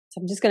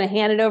So I'm just going to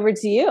hand it over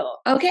to you.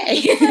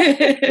 Okay.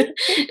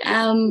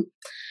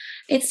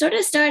 It sort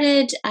of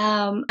started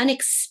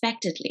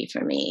unexpectedly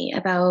for me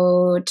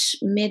about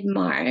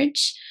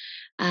mid-March.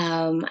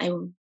 I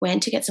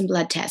went to get some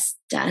blood tests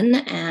done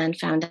and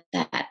found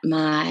that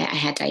I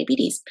had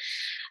diabetes,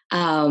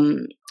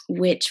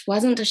 which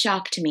wasn't a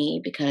shock to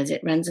me because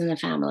it runs in the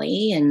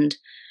family. And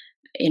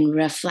in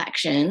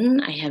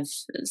reflection, I have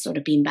sort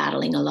of been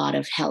battling a lot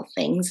of health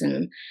things,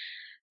 and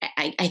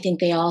I think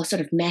they all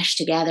sort of meshed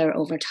together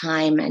over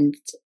time and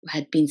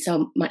had been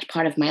so much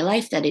part of my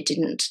life that I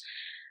didn't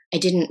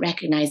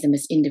recognize them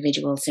as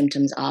individual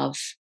symptoms of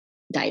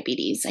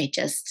diabetes. I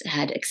just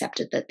had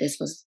accepted that this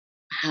was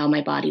how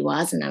my body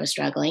was and I was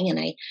struggling, and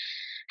I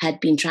had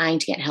been trying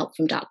to get help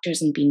from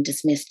doctors and been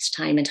dismissed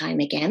time and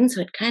time again.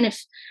 So it kind of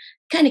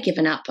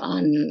given up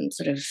on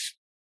sort of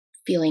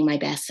feeling my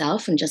best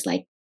self and just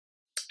like,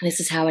 this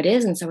is how it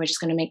is. And so we're just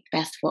going to make the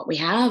best of what we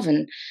have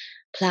and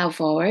plow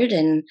forward.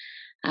 And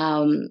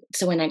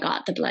so when I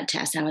got the blood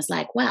test, I was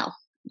like, well,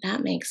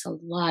 that makes a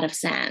lot of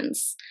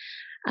sense.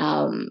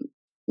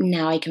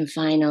 Now I can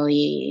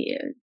finally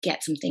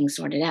get some things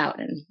sorted out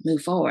and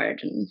move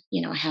forward, and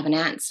I have an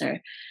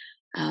answer.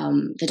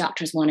 The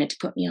doctors wanted to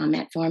put me on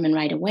metformin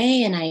right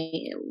away, and I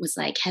was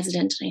like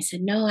hesitant, and I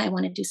said no, I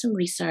want to do some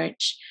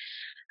research.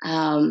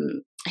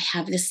 I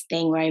have this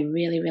thing where I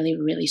really, really,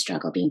 really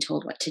struggle being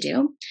told what to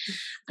do.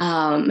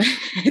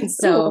 And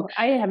so Ooh,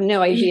 I have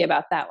no idea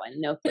about that one.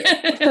 No clue.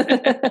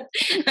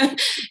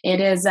 It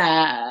is,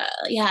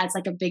 it's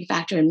like a big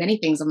factor in many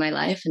things in my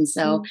life. And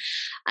so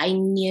I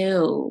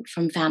knew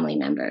from family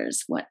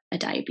members what a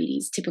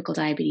typical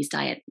diabetes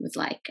diet was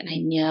like. And I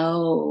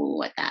know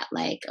what that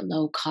like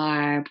low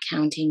carb,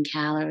 counting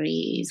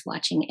calories,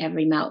 watching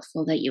every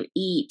mouthful that you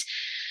eat.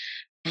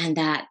 And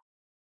that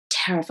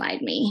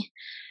terrified me.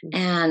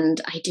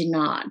 And I did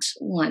not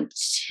want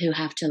to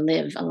have to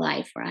live a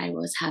life where I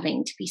was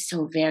having to be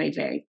so very,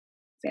 very,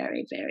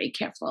 very, very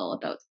careful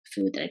about the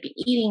food that I'd be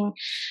eating.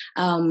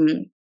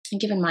 And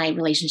given my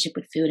relationship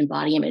with food and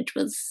body image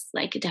was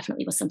like, it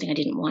definitely was something I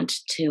didn't want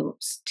to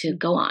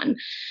go on.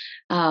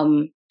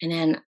 And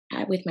then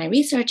with my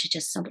research, I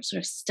just sort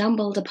of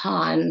stumbled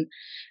upon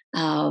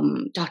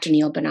Dr.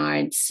 Neil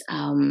Barnard's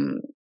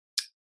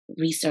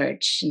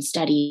research and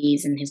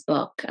studies in his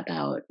book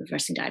about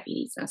reversing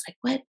diabetes. And I was like,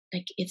 what?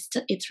 Like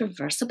it's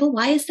reversible?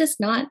 Why is this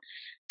not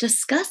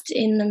discussed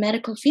in the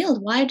medical field?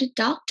 Why did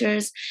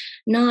doctors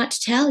not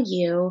tell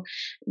you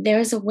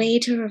there's a way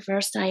to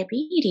reverse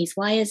diabetes?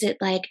 Why is it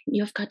like,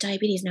 you've got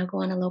diabetes, now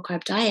go on a low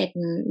carb diet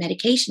and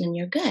medication and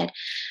you're good?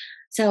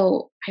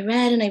 So I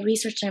read and I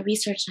researched and I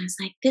was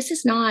like, this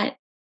is not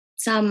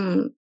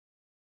some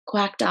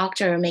quack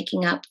doctor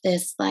making up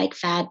this like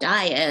fad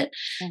diet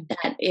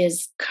that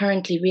is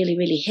currently really,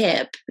 really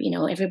hip.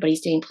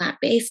 Everybody's doing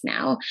plant-based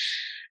now.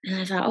 And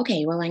I thought,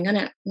 okay, well, I'm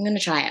gonna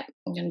try it.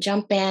 I'm gonna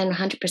jump in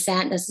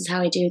 100%. This is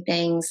how I do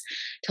things.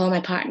 Told my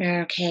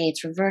partner, okay,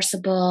 it's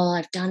reversible.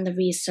 I've done the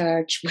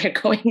research. We're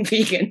going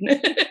vegan.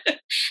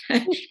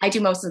 I do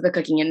most of the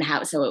cooking in the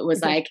house, so it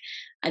was like,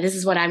 this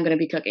is what I'm going to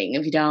be cooking.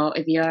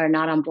 If you're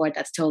not on board,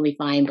 that's totally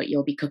fine, but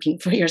you'll be cooking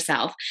for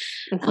yourself.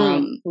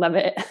 Love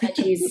it.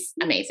 She's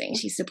amazing.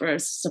 She's super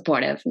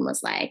supportive and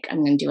was like,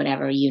 I'm going to do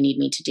whatever you need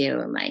me to do.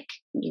 And like,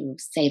 you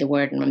say the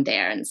word and I'm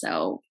there. And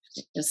so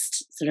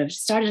just sort of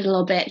started a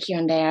little bit here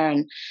and there.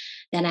 And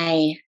then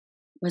I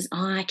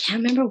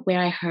can't remember where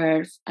I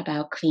heard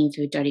about Clean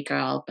Food Dirty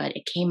Girl, but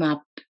it came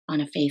up on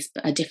a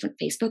different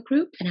Facebook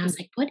group. And I was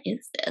like, what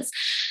is this?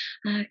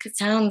 It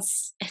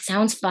sounds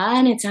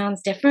fun. It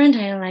sounds different.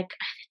 I like,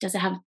 does it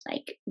have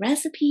like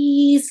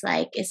recipes?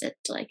 Like, is it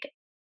like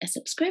a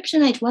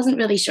subscription? I wasn't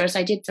really sure. So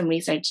I did some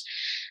research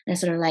and I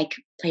sort of like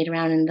played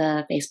around in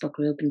the Facebook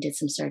group and did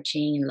some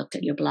searching and looked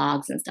at your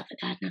blogs and stuff like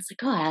that. And I was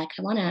like,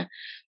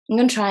 I'm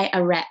going to try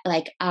a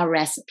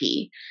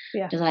recipe.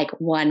 Yeah. Just like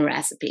one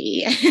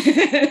recipe.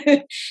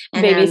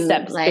 Baby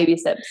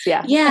steps.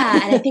 Yeah. Yeah.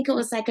 And I think it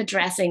was like a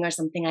dressing or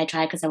something I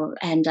tried I put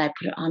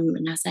it on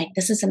and I was like,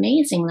 this is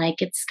amazing.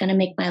 Like, it's going to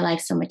make my life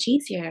so much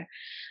easier.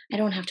 I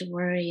don't have to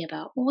worry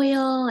about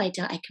oil. I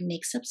can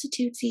make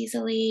substitutes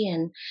easily.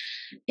 And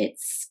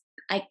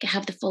I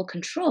have the full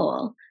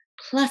control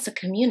plus a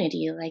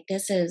community. Like,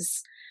 this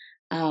is,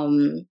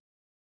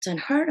 it's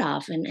unheard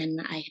of.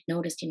 And I had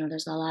noticed,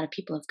 there's a lot of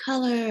people of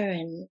color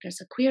and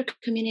there's a queer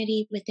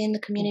community within the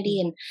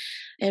community. And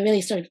I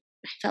really I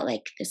felt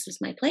like this was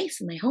my place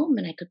and my home,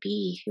 and I could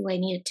be who I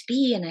needed to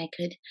be. And I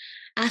could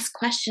ask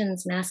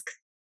questions that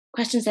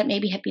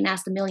maybe had been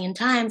asked a million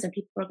times, and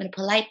people were going to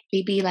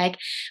politely be like,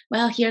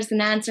 well, here's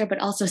an answer, but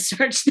also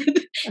search for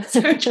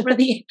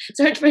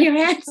your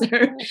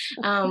answer.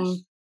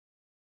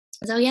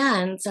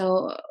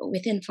 So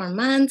within 4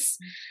 months,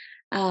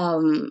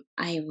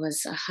 I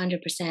was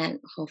 100%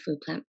 whole food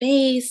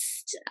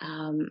plant-based.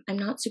 I'm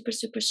not super,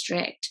 super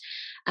strict.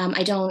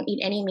 I don't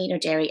eat any meat or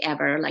dairy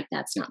ever. Like,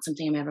 that's not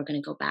something I'm ever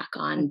going to go back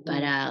on.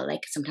 But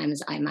like,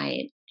 sometimes I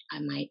might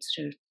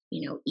sort of,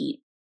 eat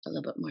a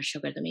little bit more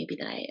sugar than maybe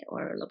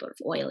or a little bit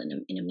of oil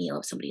in a meal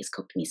if somebody has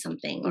cooked me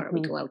something or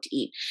we Mm-hmm. go out to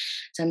eat.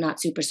 So I'm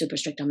not super, super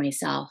strict on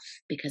myself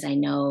because I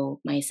know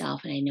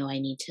myself and I know I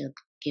need to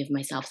give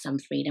myself some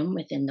freedom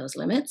within those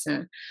limits,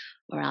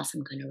 or else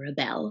I'm going to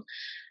rebel.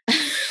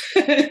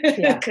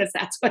 Yeah. Because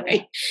that's what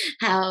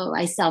how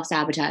I self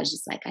sabotage.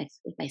 It's like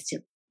if I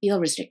still feel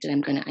restricted,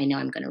 I know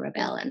I'm gonna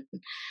rebel, and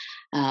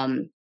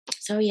um,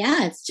 so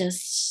yeah, it's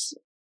just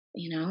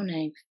and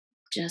I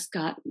just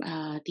got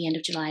at the end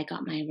of July, I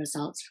got my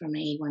results for my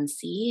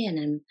A1C, and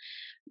I'm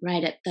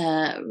right at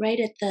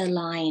the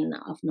line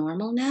of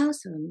normal now,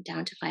 so I'm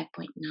down to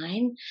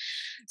 5.9.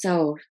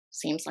 So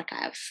seems like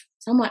I've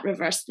somewhat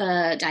reversed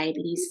the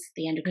diabetes.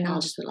 The Yeah.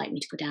 endocrinologist would like me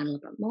to go down a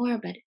little bit more,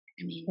 but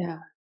I mean, Yeah.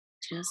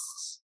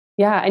 just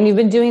Yeah. And you've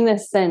been doing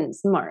this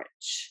since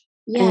March.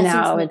 And yeah, since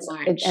now mid and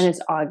March. it's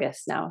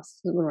August now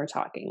when we're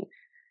talking.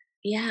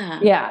 Yeah,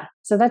 Yeah.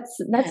 So yeah, that's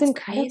it's crazy.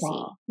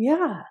 incredible.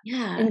 Yeah.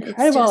 Yeah, it's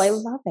Incredible. I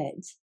just love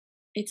it.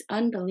 it's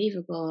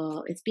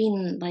unbelievable. It's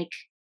been like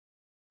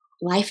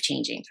life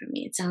changing for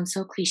me. It sounds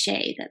so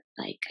cliche that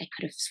like I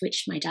could have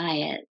switched my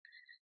diet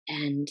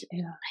and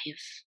Yeah. I have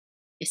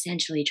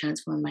essentially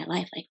transformed my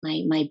life. Like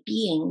my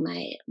being,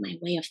 my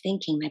way of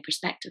thinking, my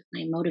perspective,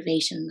 my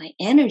motivation, my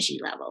energy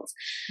levels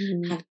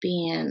Mhm. have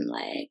been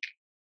like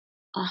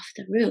off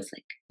the roof.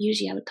 Like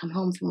usually I would come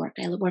home from work.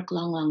 I work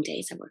long, long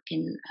days. I work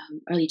in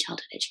early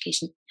childhood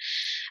education,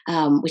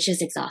 which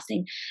is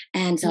exhausting.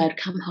 And so Yeah. I'd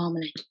come home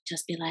and I'd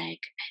just be like,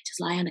 I just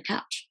lie on the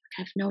couch.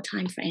 I have no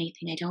time for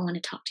anything. I don't want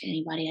to talk to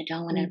anybody. I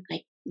don't want to Mm.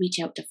 like reach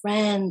out to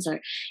friends or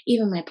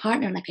even my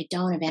partner. Like I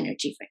don't have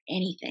energy for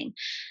anything.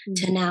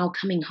 To Mm. now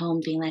coming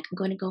home being like, I'm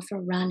going to go for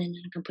a run and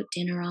I'm going to put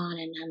dinner on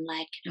and I'm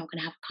like, I'm going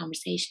to have a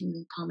conversation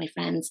and call my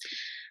friends.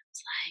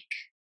 It's like,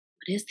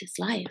 what is this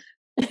life?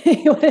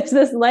 What is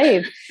this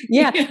life?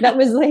 Yeah, Yeah. that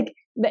was like,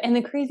 and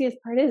the craziest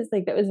part is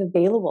like that was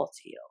available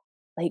to you.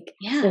 Like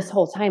Yeah. this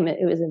whole time it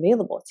was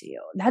available to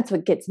you. That's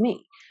what gets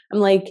me. I'm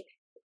like,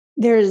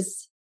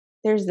 there's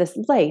this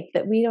life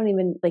that we don't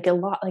even like a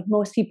lot like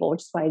most people,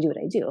 which is why I do what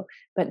I do,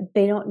 but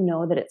they don't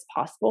know that it's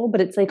possible,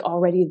 but it's like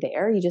already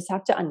there. You just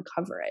have to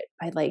uncover it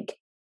by like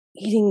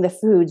eating the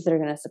foods that are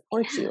going to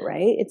support you, Yeah.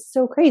 right? It's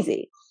so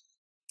crazy.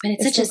 And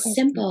it's It's such so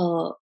crazy.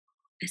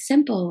 a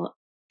simple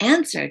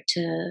answer to,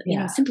 a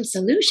Yeah. simple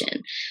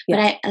solution. But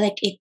Yeah. I like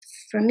it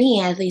for me,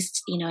 at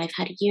least, I've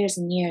had years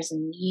and years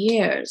and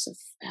years of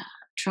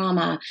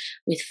trauma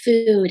with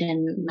food,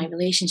 and my Mhm.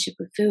 relationship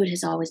with food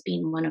has always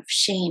been one of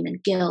shame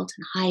and guilt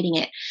and hiding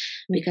it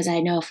Mhm. because I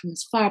know from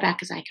as far back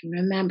as I can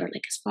remember,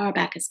 like as far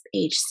back as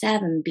age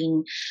 7,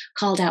 being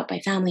called out by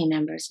family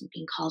members and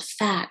being called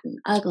fat and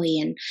ugly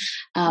and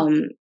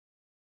um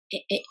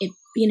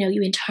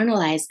you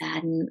internalize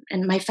that,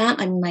 and my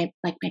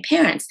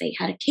parents, they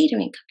had a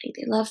catering company,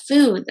 they love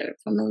food, they're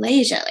from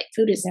Malaysia, like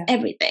food is Yeah.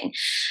 everything.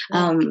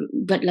 Yeah.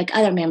 But like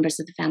other members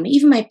of the family,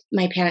 even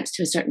my parents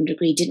to a certain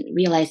degree didn't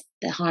realize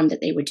the harm that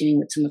they were doing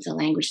with some of the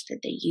language that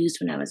they used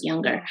when I was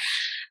younger.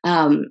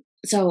 Wow.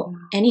 So Wow.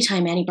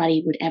 anytime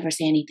anybody would ever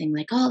say anything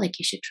like, oh, like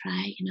you should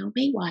try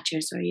Weight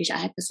Watchers, or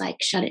I was like,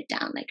 shut it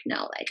down, like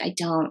no, like I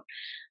don't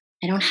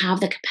have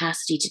the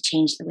capacity to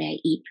change the way I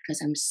eat because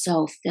I'm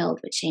so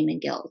filled with shame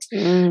and guilt.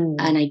 Mm.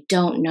 And I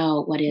don't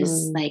know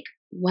Mm.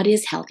 what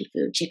is healthy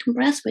food? Chicken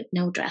breast with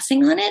no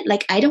dressing on it?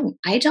 Like I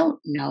don't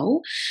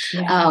know.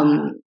 Yeah.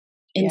 Um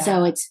and Yeah.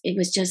 so it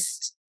was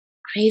just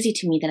crazy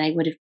to me that I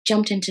would have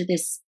jumped into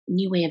this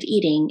new way of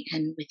eating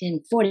and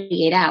within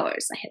 48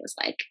 hours I was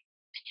like,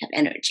 I have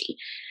energy.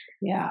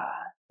 Yeah.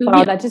 Who Wow,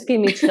 knew? that just gave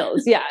me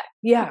chills. Yeah.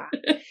 Yeah.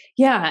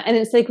 Yeah. And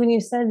it's like when you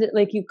said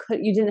like you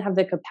didn't have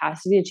the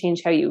capacity to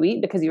change how you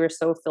eat because you were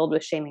so filled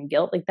with shame and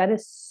guilt. Like that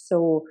is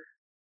so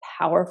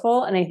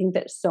powerful. And I think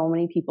that so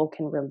many people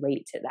can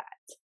relate to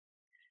that.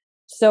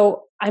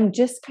 So I'm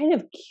just kind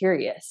of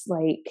curious,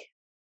 like,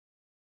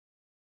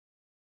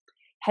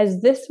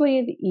 has this way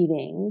of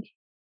eating,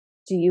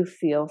 do you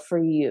feel for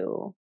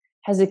you,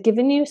 has it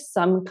given you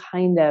some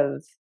kind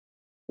of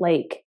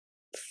like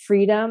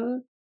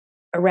freedom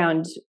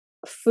around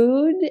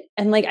food?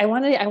 And like I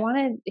want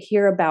to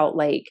hear about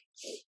like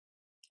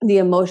the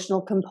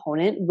emotional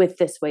component with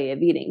this way of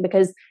eating,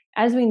 because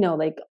as we know,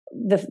 like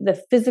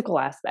the physical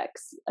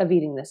aspects of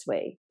eating this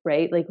way,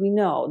 right? Like we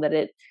know that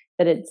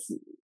it's,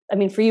 I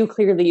mean, for you,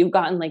 clearly you've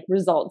gotten like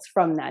results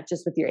from that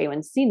just with your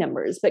A1C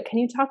numbers, but can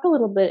you talk a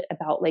little bit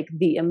about like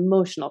the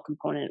emotional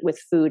component with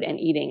food and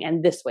eating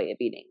and this way of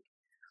eating?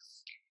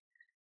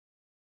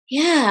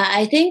 Yeah,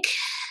 I think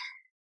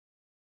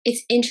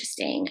it's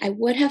interesting. I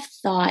would have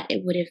thought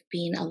it would have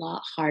been a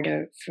lot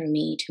harder for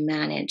me to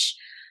manage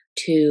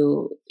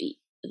to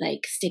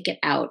like stick it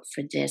out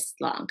for this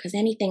long, because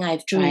anything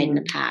I've tried in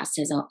the Mm. past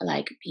has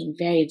like been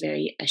very,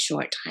 very a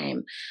short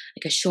time,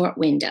 like a short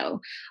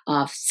window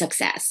of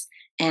success.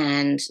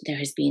 And there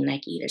has been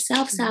like either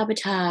self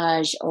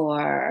sabotage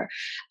or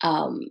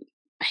um,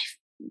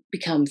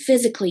 become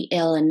physically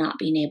ill and not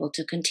being able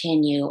to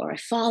continue, or I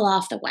fall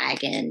off the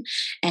wagon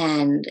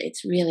and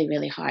it's really,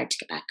 really hard to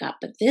get back up.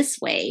 But this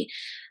way,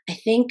 I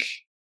think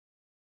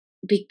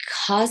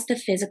because the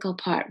physical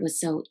part was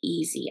so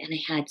easy and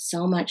I had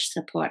so much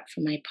support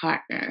from my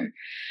partner,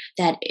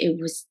 that it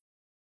was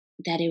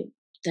that it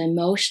the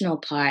emotional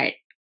part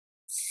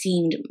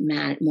seemed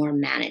more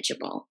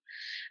manageable.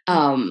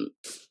 Um,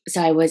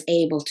 so I was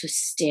able to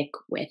stick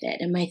with it.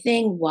 And my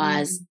thing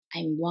was,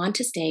 Mm. I want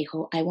to stay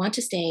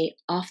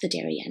off the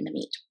dairy and the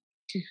meat.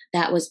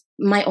 That was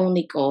my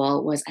only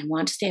goal, was I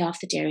want to stay off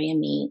the dairy and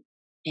meat.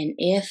 And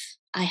if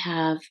I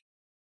have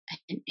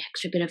an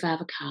extra bit of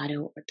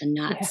avocado or the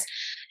Yeah. nuts,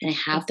 and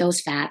I have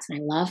those fats, and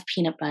I love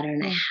peanut butter,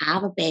 and I Mm.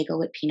 have a bagel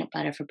with peanut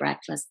butter for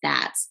breakfast,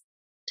 that's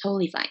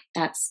totally fine.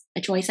 That's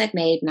a choice I've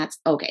made, and that's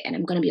okay. And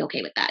I'm going to be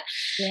okay with that.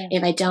 Yeah.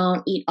 If I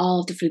don't eat all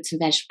of the fruits and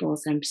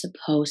vegetables that I'm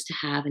supposed to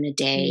have in a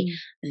day,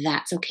 Mm.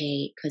 that's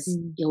okay, because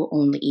Mm. you'll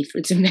only eat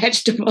fruits and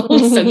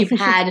vegetables. So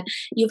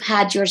you've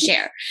had your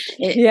share.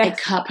 I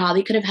Yes.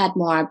 probably could have had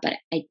more, but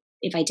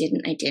if I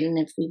didn't, I didn't.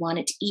 If we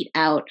wanted to eat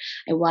out,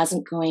 I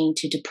wasn't going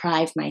to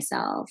deprive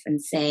myself and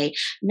say,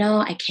 no,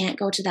 I can't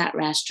go to that Mhm.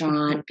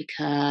 restaurant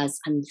because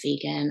I'm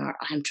vegan, or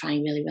I'm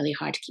trying really, really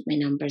hard to keep my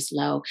numbers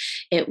low.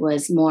 It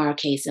was more a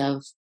case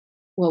of,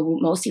 well,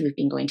 mostly we've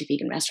been going to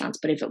vegan restaurants,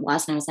 but if it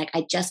wasn't, I was like,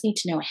 I just need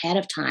to know ahead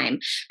of time,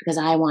 because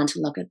I want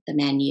to look at the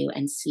menu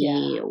and Yeah.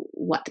 see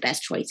what the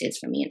best choice is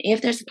for me. And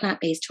if there's a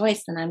plant-based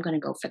choice, then I'm going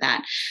to go for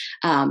that.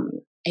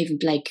 I've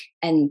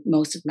and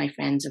most of my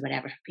friends or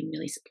whatever have been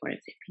really supportive.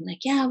 They've been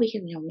like, yeah, we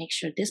can, make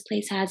sure this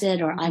place has it,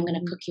 or I'm going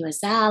to Mhm. cook you a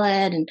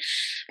salad, and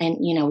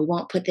we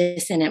won't put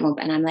this in it.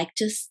 And I'm like,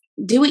 just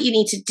do what you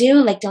need to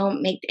do. Like,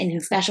 don't make anything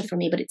special for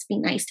me, but it's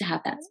been nice to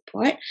have that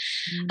support.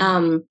 Mm.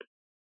 Um,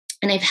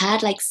 and I've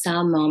had like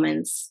some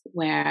moments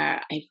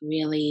where I've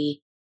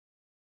really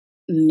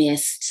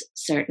missed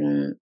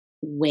certain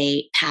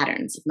way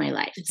patterns of my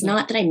life. It's Mhm.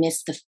 not that I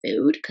miss the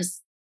food,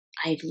 because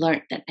I've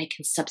learned that I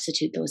can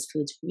substitute those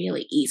foods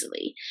really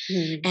easily.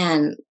 Mm.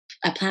 And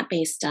a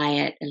plant-based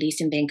diet, at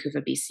least in Vancouver,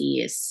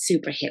 BC, is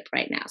super hip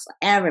right now. So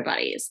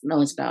everybody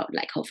knows about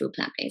like whole food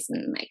plant-based,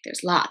 and like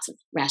there's lots of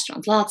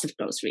restaurants, lots of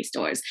grocery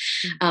stores.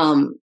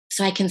 Mm.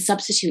 So I can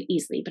substitute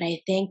easily. But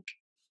I think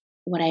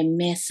what I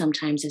miss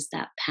sometimes is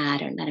that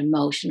pattern, that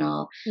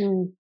emotional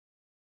Mm.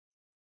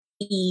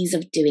 ease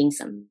of doing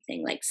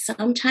something. Like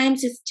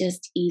sometimes it's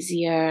just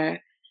easier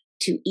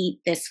to eat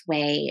this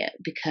way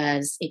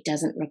because it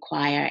doesn't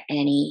require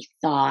any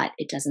thought,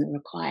 it doesn't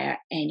require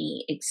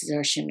any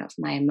exertion of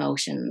my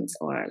emotions,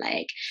 or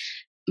like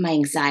my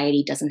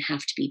anxiety doesn't have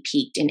to be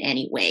peaked in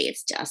any way.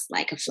 It's just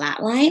like a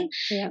flat line.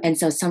 Yeah. And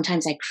so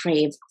sometimes I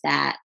crave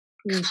that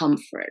Mm.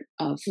 comfort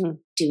of Mm.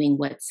 doing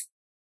what's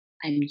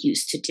I'm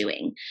used to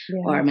doing,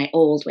 Yeah. or my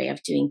old way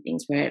of doing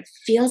things, where it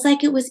feels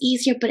like it was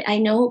easier, but I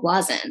know it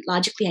wasn't.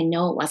 Logically, I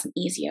know it wasn't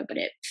easier, but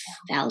it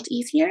felt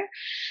easier.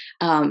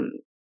 Um,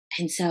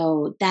 and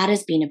so that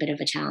has been a bit of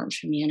a challenge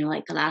for me. I know,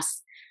 like the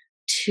last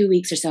 2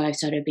 weeks or so, I've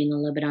started being a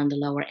little bit on the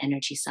lower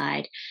energy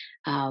side.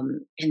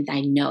 And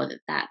I know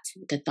that that's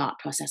the thought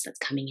process that's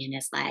coming in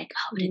is like,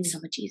 oh, but it's Mm. so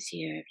much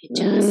easier if you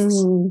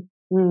just Mm.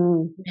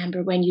 Mm.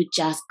 remember when you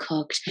just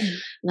cooked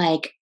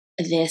like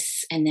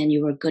this, and then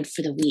you were good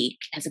for the week,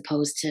 as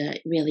opposed to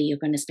really you're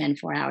going to spend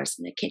 4 hours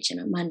in the kitchen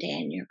on Monday,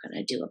 and you're going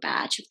to do a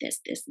batch of this,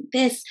 this, and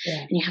this, Yeah.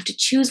 and you have to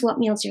choose what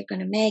meals you're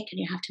going to make, and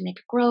you have to make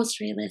a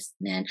grocery list,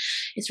 and then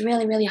it's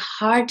really, really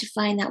hard to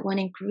find that one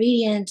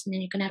ingredient, and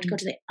then you're going to have to go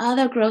to the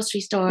other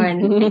grocery store,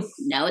 and I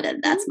know that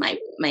that's my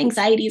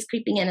anxiety is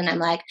creeping in, and I'm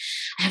like,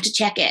 I have to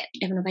check it.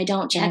 Even if I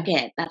don't check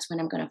Yeah. it, that's when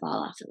I'm going to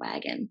fall off the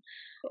wagon.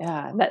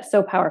 Yeah, that's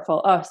so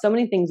powerful. Oh, so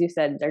many things you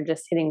said are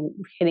just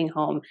hitting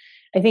home.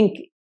 I think,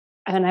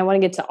 and I want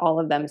to get to all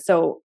of them.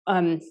 So,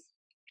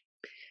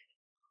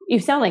 you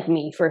sound like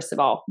me, first of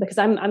all, because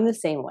I'm the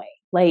same way.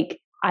 Like,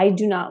 I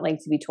do not like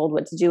to be told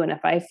what to do, and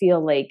if I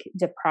feel like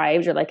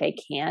deprived or like I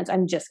can't,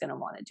 I'm just going to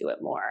want to do it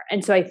more.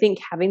 And so I think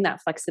having that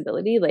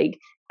flexibility, like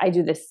I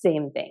do the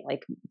same thing,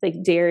 like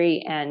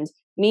dairy and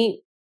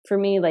meat for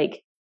me,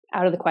 like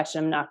out of the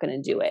question. I'm not going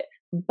to do it.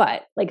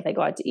 But like if I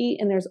go out to eat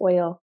and there's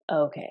oil,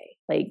 okay.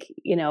 Like,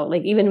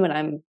 like even when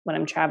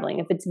I'm traveling,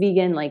 if it's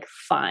vegan, like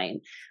fine.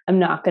 I'm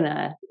not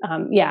gonna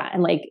yeah.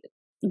 And like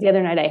the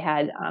other night I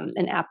had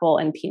an apple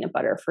and peanut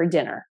butter for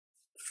dinner.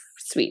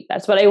 Sweet.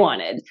 That's what I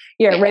wanted.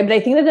 Yeah, Yeah, right. But I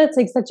think that that's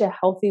like such a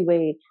healthy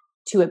way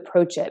to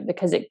approach it,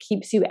 because it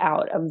keeps you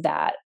out of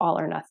that all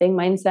or nothing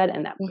mindset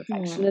and that hmm,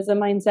 perfectionism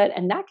mindset.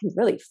 And that can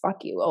really fuck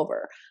you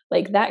over.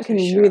 Like that for can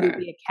really sure.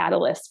 be a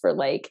catalyst for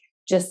like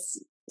just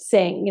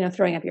saying,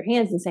 throwing up your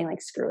hands and saying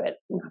like, screw it.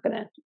 I'm not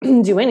going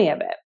to do any of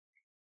it.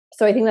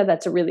 So I think that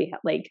that's a really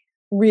like,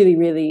 really,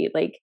 really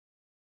like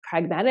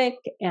pragmatic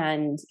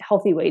and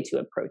healthy way to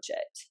approach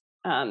it.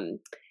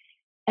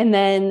 And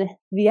then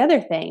the other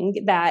thing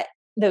that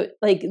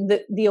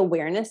the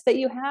awareness that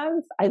you have,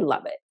 I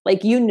love it.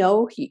 Like, you,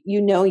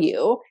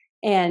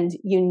 and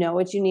you know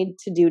what you need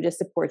to do to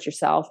support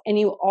yourself. And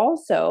you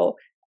also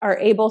are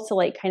able to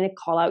like kind of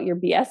call out your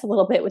BS a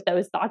little bit with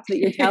those thoughts that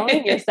you're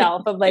telling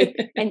yourself of like,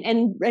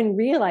 and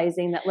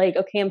realizing that like,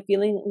 okay, I'm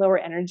feeling lower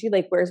energy.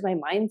 Like, where's my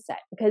mindset?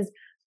 Because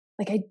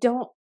like, I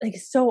don't like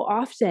so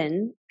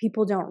often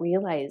people don't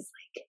realize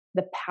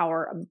the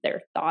power of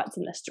their thoughts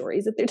and the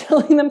stories that they're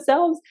telling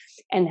themselves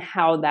and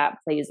how that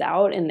plays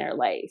out in their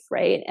life,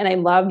 right? And I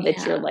love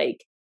that you're Yeah.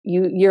 like,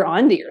 you're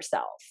onto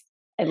yourself.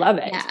 I love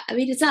it. Yeah. I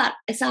mean, it's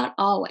not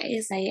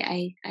always.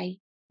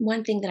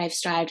 One thing that I've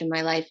strived in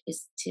my life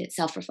is to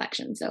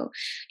self-reflection. So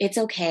it's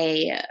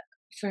okay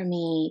for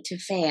me to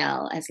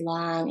fail as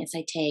long as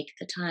I take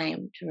the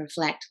time to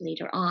reflect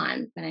later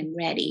on when I'm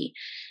ready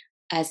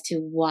as to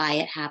why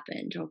it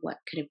happened or what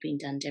could have been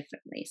done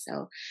differently.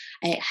 So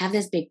I have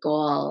this big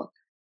goal,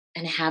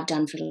 and I have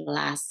done for the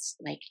last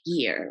like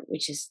year,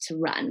 which is to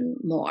run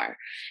more.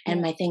 And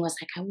Yeah. my thing was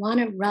like, I want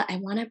to run, I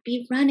want to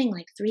be running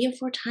like 3 or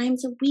 4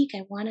 times a week.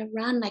 I want to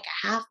run like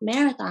a half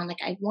marathon.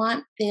 Like I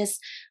want this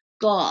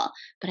goal.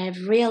 But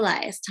I've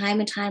realized time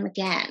and time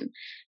again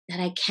that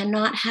I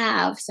cannot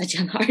have such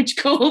a large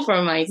goal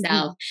for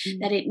myself,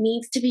 that it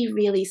needs to be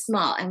really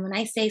small. And when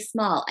I say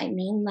small, I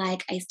mean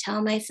like I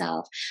tell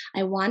myself,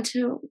 I want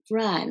to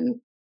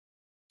run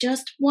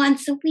just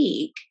once a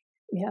week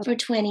Yep. for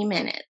 20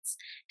 minutes.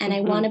 And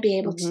I want to be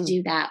able to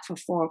do that for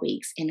 4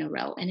 weeks in a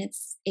row. And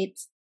it's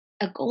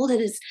a goal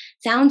that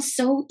sounds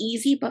so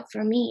easy, but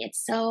for me,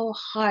 it's so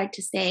hard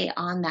to stay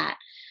on that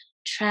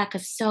track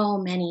of so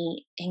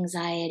many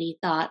anxiety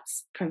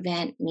thoughts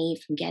prevent me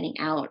from getting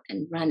out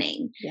and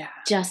running Yeah.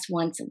 just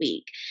once a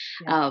week.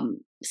 Yeah.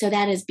 So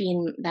that is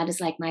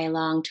like my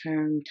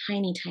long-term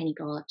tiny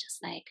goal of just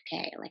like,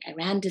 okay, like I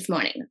ran this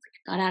morning,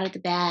 I got out of the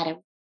bed, I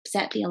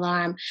set the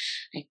alarm,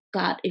 it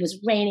was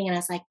raining, and I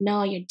was like,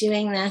 no, you're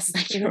doing this,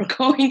 like you're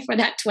going for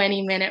that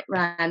 20-minute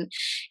run,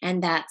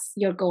 and that's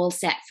your goal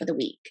set for the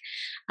week.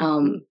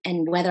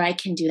 And whether I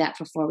can do that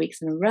for 4 weeks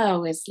in a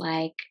row is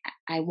like,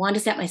 I want to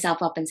set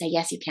myself up and say,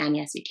 yes, you can,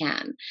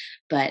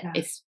 but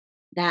Yeah.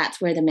 that's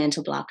where the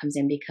mental block comes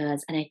in,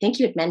 because, and I think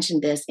you had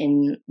mentioned this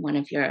in one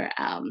of your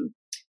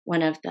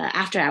one of the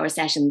after hour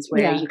sessions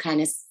where Yeah. you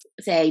kind of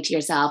say to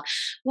yourself,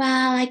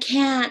 well, I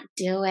can't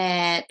do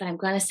it, but I'm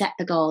going to set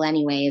the goal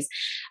anyways.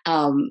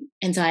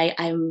 And so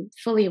I'm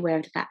fully aware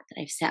of the fact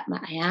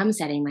that I am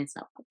setting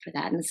myself up for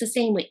that. And it's the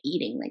same with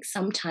eating. Like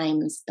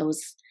sometimes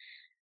those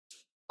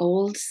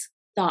old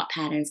thought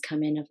patterns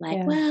come in of like,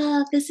 Yeah.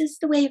 well, this is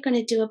the way you're going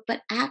to do it,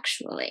 but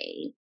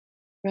actually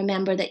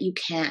remember that you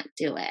can't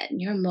do it and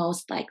you're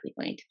most likely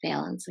going to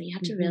fail. And so you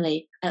have to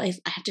really, at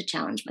least I have to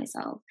challenge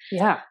myself.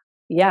 Yeah.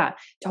 Yeah,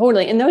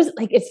 totally. And those,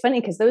 like, it's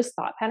funny because those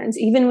thought patterns,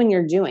 even when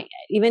you're doing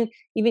it,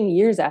 even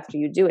years after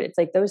you do it, it's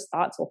like those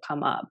thoughts will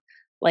come up.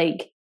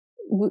 Like,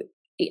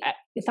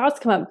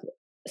 thoughts come up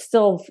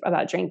still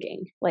about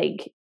drinking.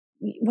 Like,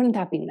 wouldn't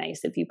that be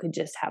nice if you could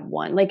just have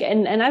one? Like,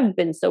 and I've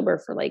been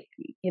sober for like,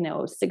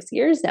 6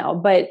 years now,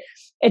 but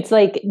it's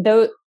like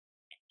those.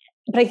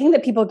 But I think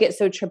that people get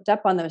so tripped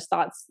up on those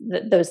thoughts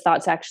that those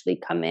thoughts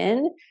actually come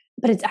in.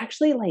 But it's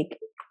actually like,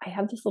 I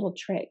have this little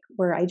trick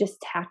where I just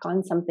tack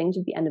on something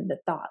to the end of the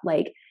thought.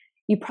 Like,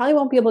 you probably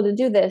won't be able to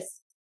do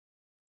this.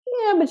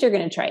 Yeah, but you're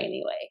going to try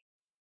anyway.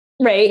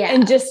 Right. Yeah,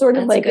 And just sort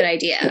of that's a like, good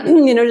idea.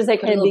 just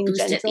like Put a kind of little being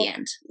boost at the gentle,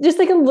 end. just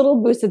like a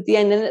little boost at the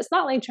end. And it's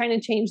not like trying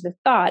to change the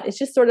thought. It's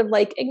just sort of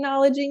like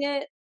acknowledging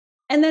it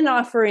and then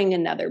offering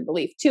another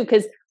belief too.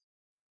 Cause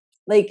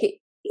like,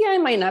 yeah, I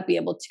might not be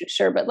able to,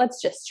 sure, but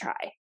let's just try.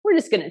 We're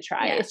just going to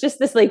try. Yeah. It's just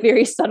this like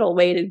very subtle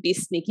way to be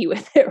sneaky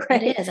with it,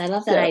 right? It is. I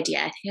love that idea.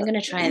 I think I'm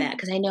going to try that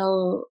because I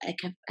know like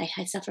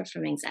I suffer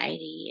from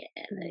anxiety,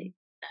 and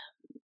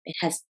it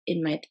has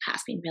in my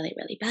past been really,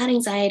 really bad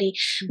anxiety.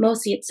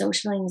 Mostly it's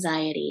social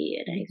anxiety.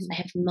 And I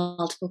have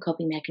multiple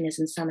coping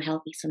mechanisms, some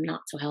healthy, some not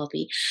so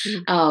healthy.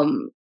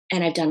 And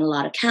I've done a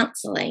lot of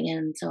counseling.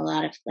 And so a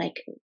lot of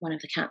like one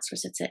of the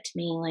counselors had said to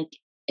me, like,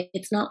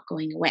 it's not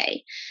going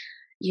away.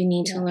 You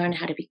need to learn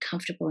how to be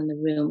comfortable in the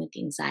room with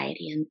the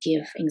anxiety and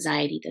give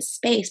anxiety the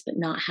space, but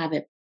not have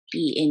it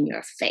be in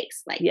your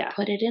face. Like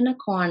put it in a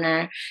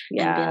corner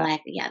and be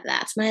like, yeah,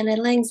 that's my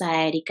little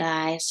anxiety,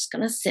 guy. It's just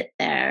going to sit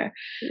there.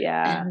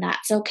 Yeah. And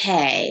that's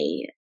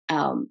okay.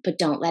 But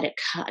don't let it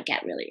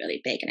get really, really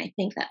big. And I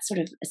think that's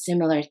sort of a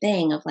similar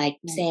thing of like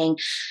saying,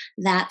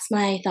 that's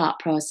my thought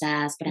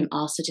process, but I'm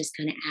also just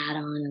going to add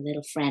on a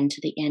little friend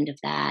to the end of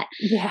that.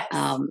 Yes.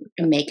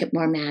 And make it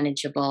more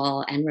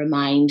manageable and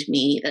remind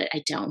me that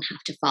I don't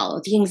have to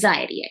follow the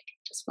anxiety. I can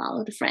just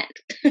follow the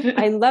friend.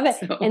 I love it.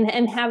 So.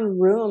 And have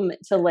room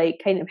to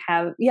like kind of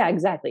have,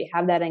 exactly.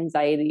 Have that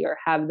anxiety or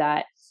have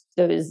that,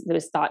 those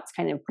thoughts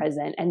kind of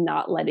present and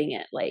not letting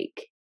it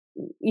like,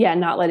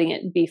 not letting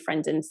it be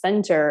front and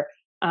center,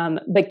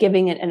 but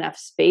giving it enough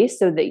space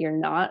so that you're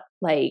not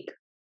like,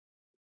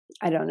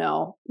 I don't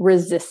know,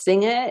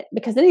 resisting it,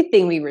 because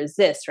anything we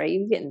resist, right,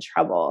 you get in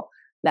trouble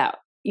that,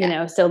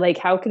 so like,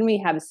 how can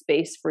we have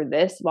space for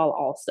this while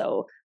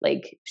also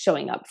like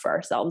showing up for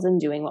ourselves and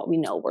doing what we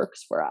know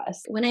works for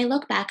us? When I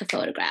look back at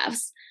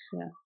photographs,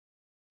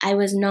 I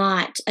was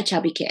not a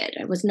chubby kid.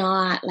 I was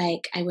not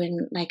like, I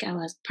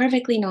was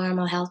perfectly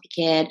normal, healthy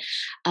kid.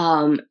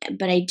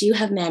 But I do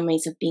have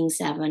memories of being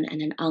 7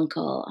 and an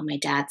uncle on my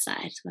dad's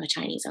side, so a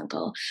Chinese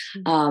uncle,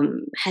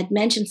 had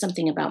mentioned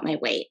something about my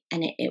weight.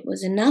 And it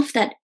was enough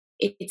that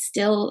it's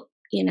still,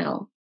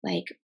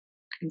 like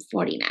I'm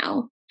 40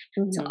 now.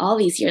 So Mhm. all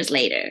these years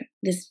later,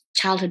 this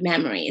childhood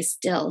memory is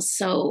still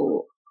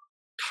so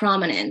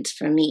prominent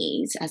for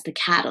me as the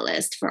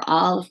catalyst for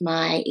all of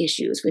my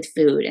issues with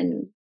food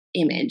and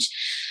image.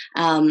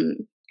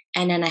 Um,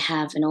 and then I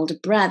have an older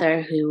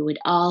brother who would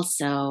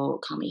also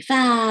call me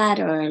fat,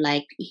 or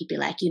like he'd be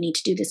like, "You need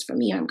to do this for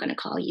me, or I'm going to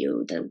call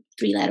you the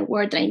three-letter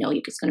word that I know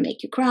is going to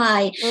make you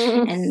cry."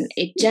 Mm. And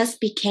it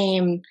just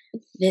became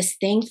this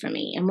thing for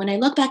me. And when I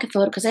look back at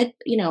photos, because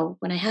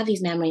when I have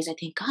these memories, I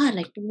think, God,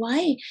 like,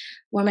 why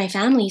were my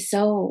family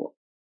so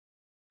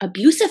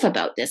abusive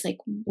about this? Like,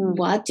 Mm.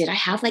 what did I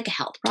have, like a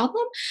health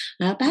problem?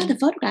 And I look back at the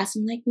photographs,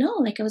 I'm like, no,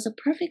 like I was a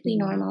perfectly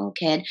Mm. normal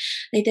kid.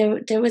 Like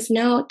there was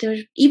no there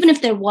even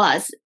if there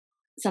was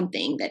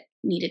something that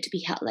needed to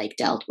be like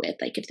dealt with,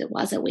 like if there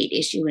was a weight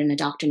issue and a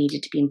doctor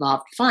needed to be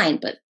involved, fine,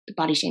 but the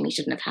body shaming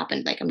shouldn't have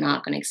happened. Like I'm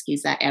not going to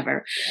excuse that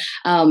ever.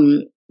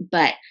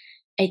 But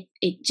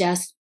it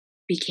just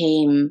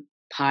became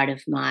part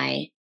of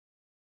my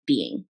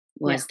being,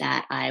 Yeah. was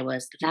that I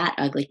was the fat,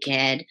 ugly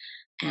kid.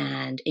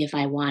 And if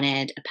I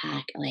wanted a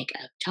pack, like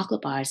a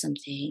chocolate bar or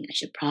something, I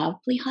should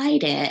probably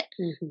hide it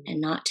Mhm. and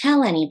not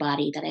tell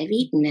anybody that I've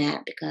eaten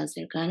it, because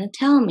they're going to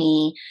tell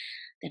me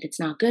that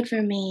it's not good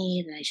for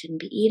me, that I shouldn't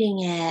be eating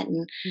it.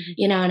 And,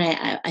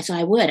 Mhm. so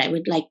I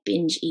would like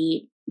binge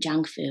eat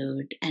junk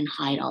food and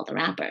hide all the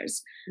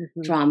wrappers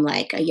Mhm. from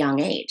like a young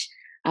age.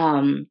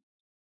 Um,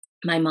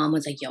 my mom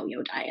was a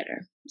yo-yo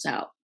dieter.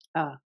 So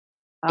Ah.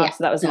 yeah,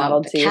 So that was so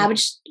modeled the to you.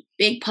 cabbage,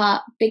 big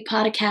pot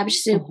of cabbage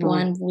soup Mhm.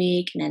 one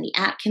week, and then the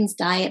Atkins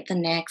diet the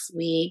next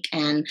week,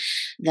 and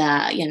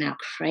the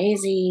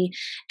crazy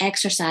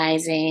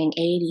exercising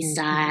 80s Mhm.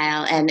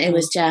 style, and it Mhm.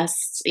 was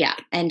just, yeah.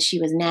 And she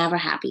was never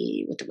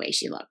happy with the way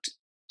she looked.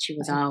 She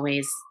was Oh.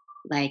 always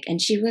like, and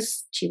she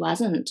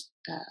wasn't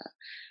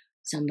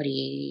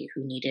somebody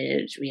who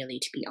needed really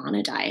to be on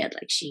a diet.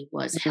 Like she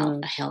was a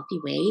Mhm. healthy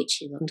weight.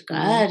 She looked Mhm.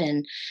 good,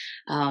 and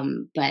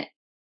but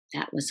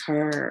that was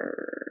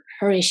her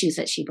issues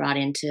that she brought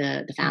into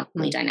the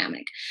family Mhm.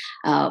 dynamic,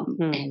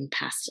 Mhm. and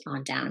passed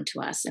on down to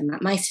us. And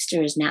my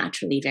sister is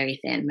naturally very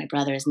thin. My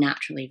brother is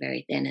naturally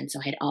very thin, and so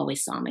I'd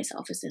always saw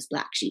myself as this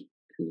black sheep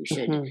who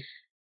should Mhm.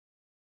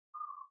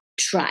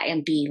 try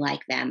and be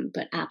like them,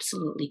 but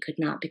absolutely could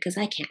not, because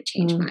I can't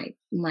change Mm.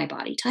 my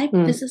body type.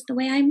 Mm. This is the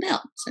way I'm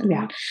built.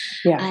 Yeah. And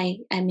Yeah.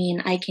 I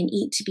mean, I can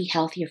eat to be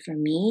healthier for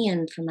me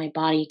and for my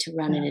body to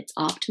run at Yeah. its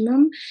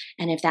optimum.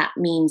 And if that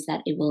means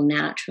that it will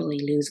naturally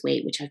lose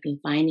weight, which I've been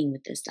finding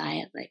with this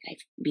diet, like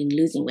I've been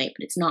losing weight,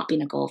 but it's not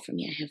been a goal for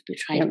me. I have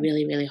tried Yep.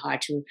 really, really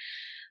hard to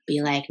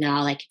be like,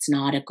 no, like it's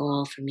not a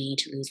goal for me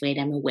to lose weight.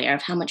 I'm aware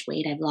of how much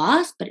weight I've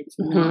lost, but it's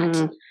not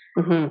Mhm.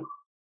 Mhm.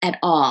 at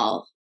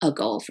all a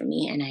goal for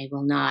me. And I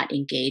will not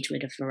engage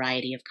with a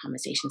variety of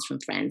conversations from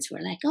friends who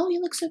are like, "Oh,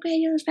 you look so great,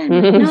 you're fine."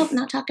 I'm like, Mhm. nope,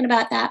 not talking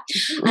about that.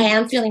 I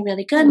am feeling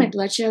really good. My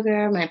blood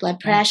sugar, my blood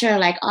Yeah. pressure,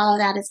 like all of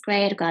that is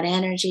great. I've got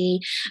energy,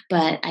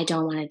 but I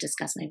don't want to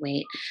discuss my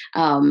weight.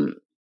 Um,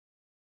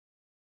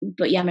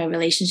 but yeah, my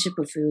relationship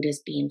with food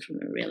has been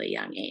from a really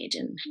young age,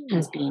 and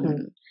has Mhm.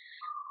 been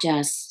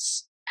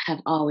just,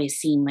 have always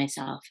seen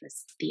myself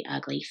as the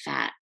ugly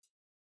fat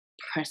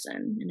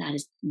person, and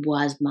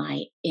was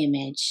my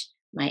image,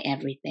 my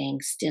everything.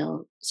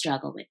 Still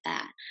struggle with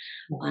that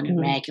on a Mhm.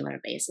 regular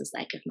basis.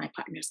 Like if my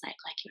partner's like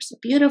you're so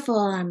beautiful,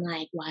 I'm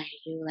like, why are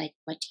you, like,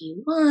 what do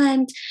you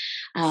want?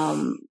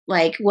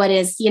 Like what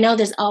is,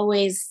 there's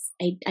always,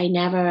 I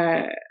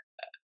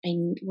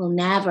will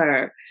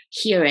never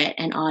hear it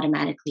and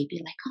automatically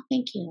be like, oh,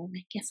 thank you,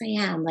 like, yes I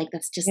am. Like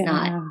that's just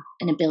not Yeah.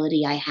 an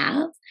ability I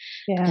have,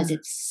 Yeah. because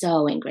it's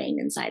so ingrained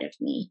inside of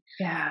me.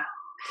 Yeah.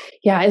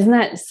 Yeah, isn't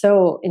that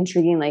so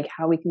intriguing, like,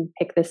 how we can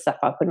pick this stuff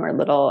up when we're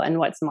little and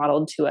what's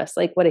modeled to us,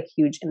 like, what a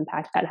huge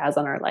impact that has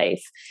on our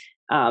life.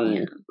 Yeah.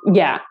 Um,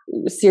 yeah,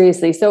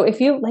 seriously. So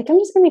if you like, I'm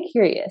just kinda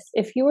curious,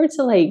 if you were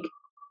to,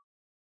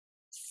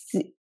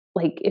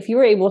 if you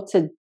were able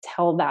to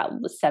tell that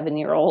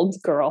seven-year-old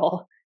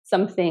girl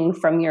something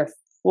from your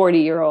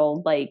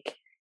 40-year-old,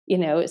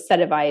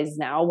 set of eyes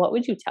now, what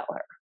would you tell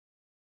her?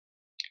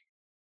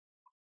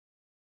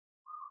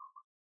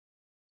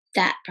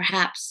 That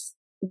perhaps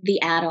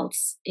the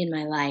adults in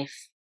my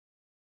life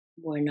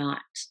were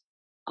not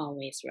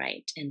always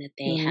right, and that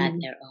they had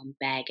Mm, their own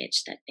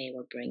baggage that they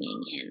were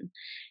bringing in,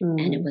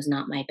 and it mm, was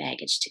not my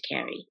baggage to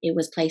carry. It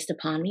was placed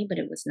upon me, but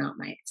it's not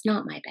my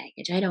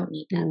baggage. I don't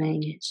need that mm,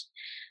 baggage.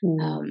 mm.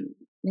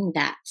 I think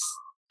that's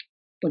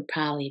would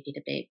probably be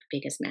the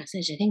biggest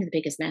message. I think the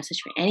biggest message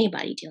for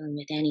anybody dealing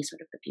with any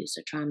sort of abuse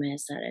or trauma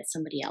is that it's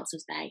somebody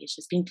else's baggage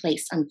that's being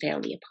placed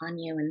unfairly upon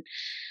you, and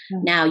Yeah.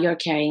 now you're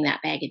carrying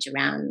that baggage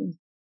around.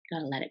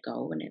 Gotta let it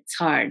go, and it's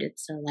hard.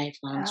 It's a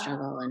lifelong Yeah.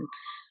 struggle, and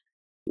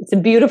It's a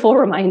beautiful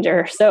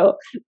reminder. So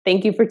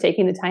thank you for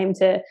taking the time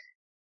to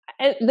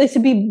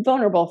be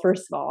vulnerable,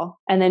 first of all,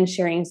 and then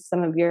sharing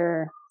some of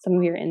your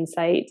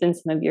insights and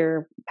some of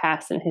your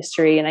past and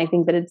history. And I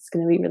think that it's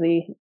going to be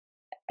really.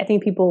 I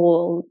think people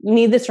will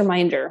need this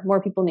reminder.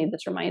 More people need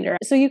this reminder.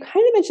 So you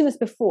kind of mentioned this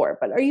before,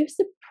 but are you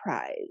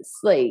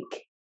surprised,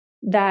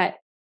 that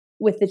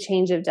with the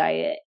change of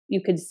diet,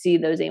 you could see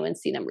those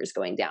A1C numbers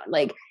going down.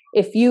 Like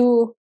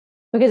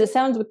because it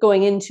sounds like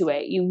going into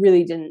it, you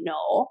really didn't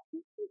know,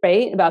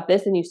 right, about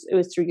this, and it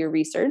was through your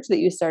research that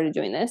you started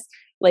doing this.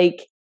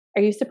 Like,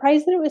 are you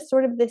surprised that it was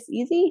sort of this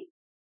easy?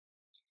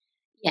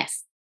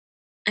 Yes,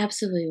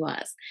 absolutely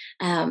was.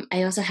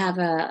 I also have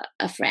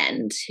a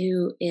friend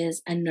who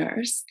is a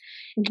nurse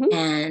Hmm.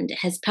 and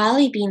has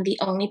probably been the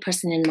only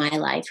person in my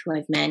life who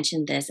I've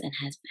mentioned this and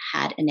has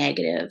had a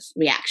negative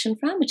reaction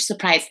from, which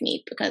surprised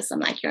me because I'm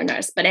like, you're a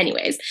nurse. But,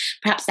 anyways,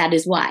 perhaps that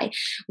is why,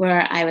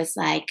 where I was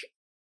like,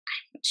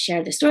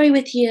 share the story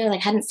with you.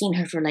 Like, hadn't seen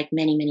her for like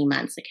many, many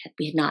months. Like,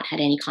 we had not had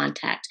any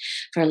contact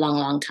for a long,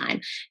 long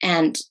time.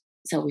 And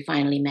so we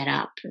finally met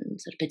up, and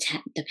sort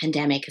of the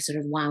pandemic has sort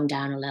of wound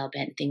down a little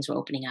bit, and things were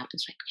opening up.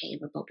 It's like, okay,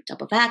 we're both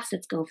double vax.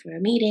 Let's go for a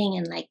meeting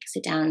and like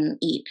sit down and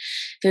eat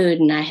food.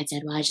 And I had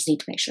said, well, I just need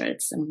to make sure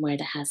it's somewhere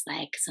that has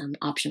like some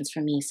options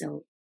for me.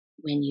 So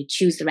when you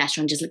choose the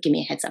restaurant, just give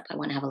me a heads up. I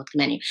want to have a look at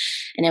the menu.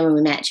 And then when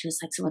we met, she was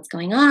like, so what's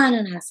going on?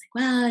 And I was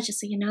like, well, just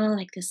so you know,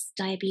 like this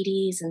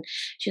diabetes. And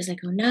she was like,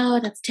 oh no,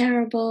 that's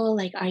terrible.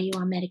 Like, are you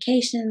on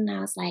medication? And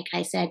I was like,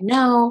 I said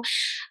no.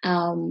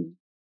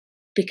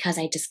 Because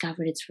I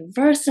discovered it's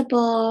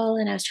reversible,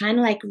 and I was trying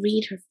to like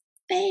read her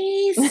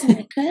face and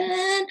I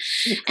couldn't.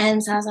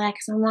 And so I was like,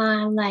 so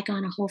I'm like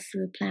on a whole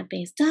food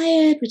plant-based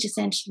diet, which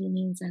essentially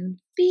means I'm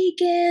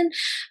vegan,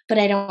 but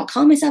I don't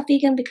call myself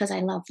vegan because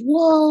I love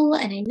wool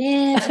and I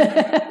knit.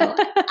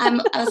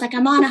 And so I was like,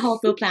 I'm on a whole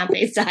food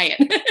plant-based diet.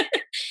 And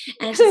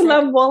I she's like,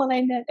 love wool and I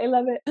knit. I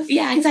love it.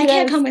 yeah, because I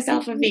can't Yes. call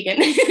myself a vegan.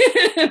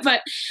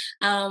 But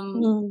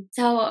Mm.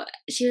 so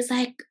she was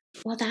like,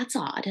 well, that's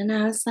odd. And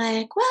I was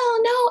like,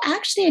 well, no,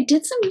 actually, I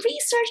did some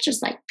research.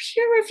 There's like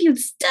peer reviewed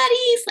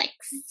studies, like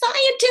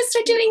scientists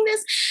are doing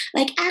this,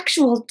 like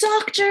actual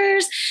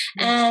doctors.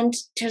 And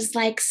there's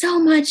like so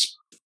much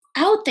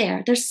out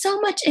there. There's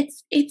so much,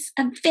 it's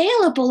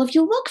available if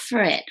you look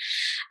for it.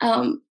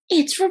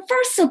 It's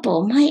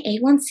reversible. My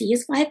A1C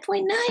is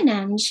 5.9.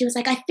 And she was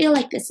like, I feel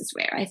like this is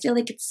rare. I feel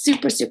like it's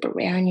super, super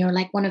rare. And you're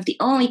like one of the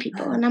only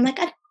people. And I'm like,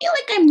 I feel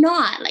like I'm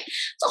not. Like,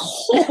 it's a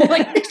whole,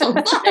 like, there's a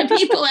lot of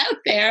people out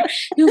there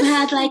who've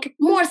had like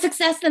more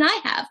success than I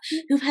have,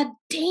 who've had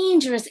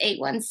dangerous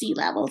A1C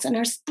levels and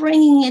are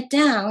bringing it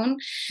down.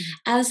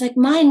 I was like,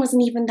 mine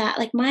wasn't even that.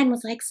 Like, mine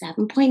was like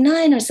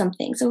 7.9 or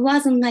something. So it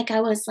wasn't like I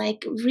was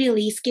like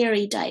really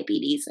scary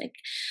diabetes. Like,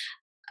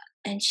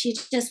 and she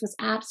just was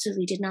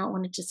absolutely did not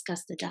want to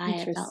discuss the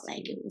diet. Felt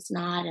like it was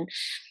not, and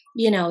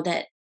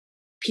that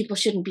people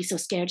shouldn't be so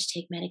scared to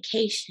take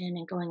medication,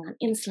 and going on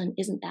insulin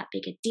isn't that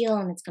big a deal,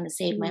 and it's going to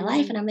save my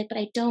life. And I'm like, but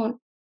I don't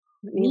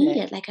need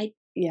it. Like, I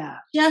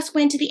just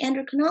went to the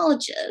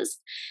endocrinologist,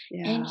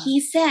 and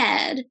he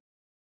said,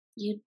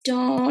 you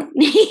don't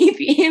need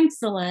the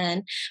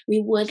insulin.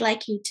 We would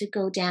like you to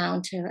go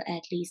down to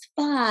at least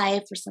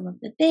 5 for some of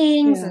the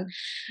things,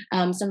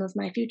 and some of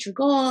my future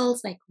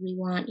goals. Like, we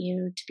want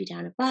you to be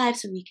down to 5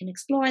 so we can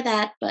explore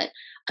that. But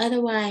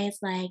otherwise,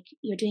 like,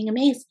 you're doing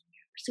amazing.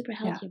 You're super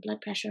healthy. Your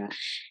blood pressure.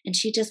 And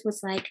she just was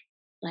like,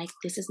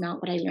 this is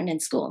not what I learned in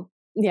school.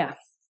 Yeah.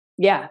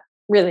 Yeah.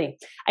 Really.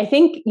 I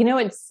think,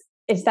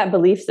 it's that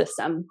belief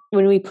system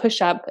when we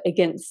push up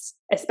against,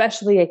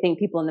 especially I think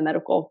people in the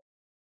medical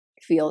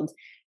field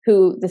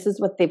who this is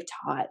what they've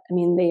taught. I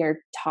mean, they are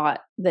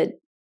taught that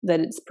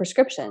it's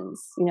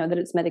prescriptions, that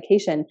it's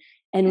medication.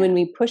 And when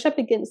we push up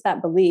against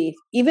that belief,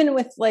 even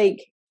with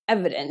like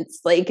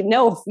evidence, like,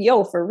 no,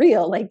 for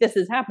real, like this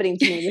is happening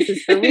to me. This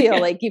is for real.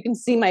 Like, you can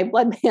see my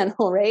blood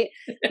panel, right?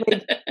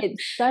 Like,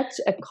 it's such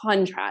a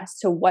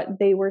contrast to what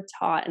they were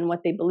taught and what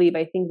they believe.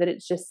 I think that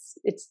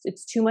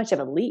it's too much of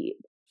a leap,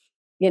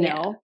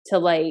 to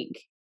like,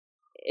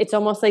 it's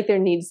almost like there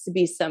needs to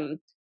be some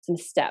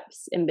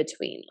steps in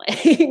between,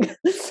 like,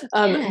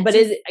 but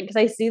because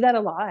I see that a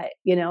lot,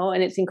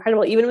 and it's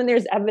incredible. Even when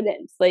there's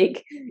evidence,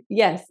 like,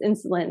 yes,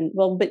 insulin.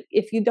 Well, but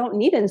if you don't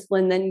need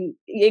insulin, then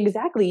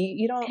exactly,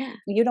 you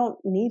don't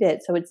need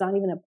it. So it's not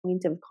even a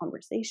point of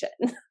conversation.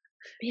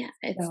 Yeah,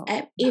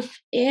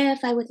 if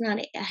I was not,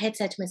 I had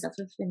said to myself,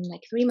 if in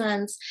like 3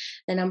 months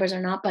the numbers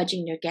are not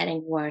budging, they're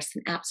getting worse,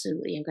 then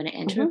absolutely I'm going to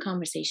enter a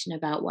conversation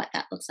about what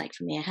that looks like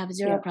for me. I have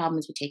zero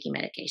problems with taking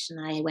medication.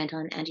 I went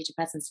on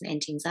antidepressants and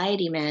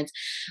anti-anxiety meds,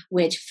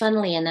 which,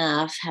 funnily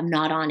enough, I'm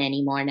not on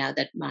anymore now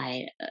that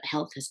my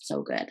health is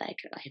so good. Like,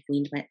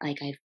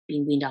 I've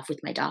been weaned off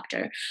with my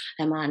doctor.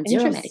 I'm on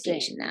zero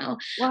medication now.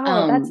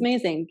 Wow, that's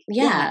amazing.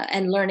 Yeah,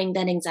 and learning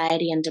that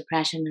anxiety and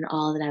depression and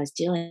all that I was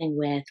dealing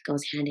with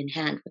goes hand in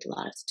hand with a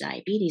lot of the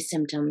diabetes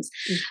symptoms,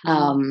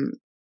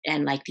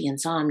 and like the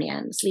insomnia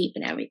and the sleep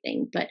and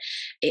everything. But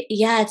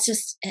it's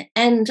just,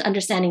 and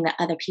understanding that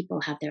other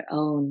people have their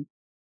own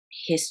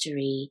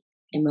history,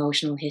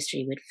 emotional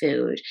history with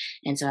food.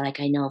 And so, like,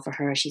 I know for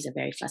her, she's a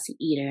very fussy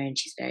eater, and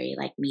she's very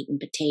like meat and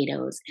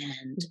potatoes,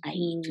 and I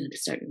eat food a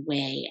certain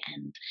way,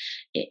 and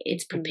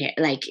it's prepared,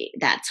 like,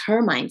 that's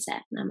her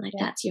mindset. And I'm like,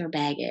 that's your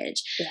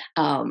baggage.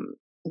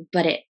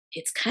 But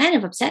it's kind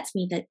of upsets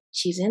me that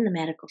she's in the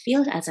medical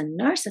field as a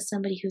nurse, as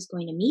somebody who's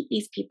going to meet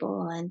these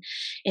people, and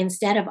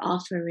instead of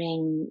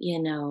offering,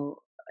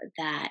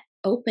 that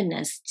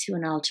openness to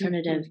an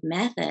alternative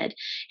method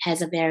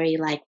has a very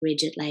like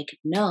rigid, like,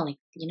 no, like,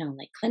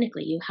 like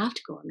clinically you have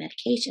to go on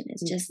medication.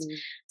 It's just,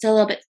 it's a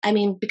little bit, I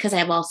mean, because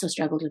I've also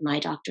struggled with my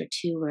doctor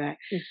too, where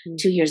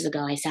 2 years ago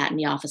I sat in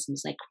the office and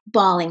was like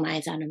bawling my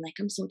eyes out. I'm like,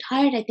 I'm so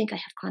tired. I think I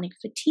have chronic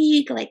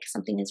fatigue. Like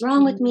something is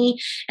wrong with me,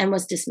 and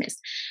was dismissed.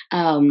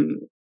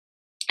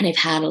 And I've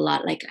had a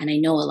lot, like, and I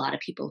know a lot of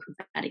people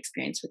who've had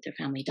experience with their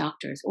family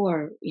doctors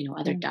or,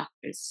 other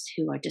doctors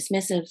who are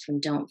dismissive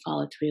and don't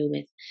follow through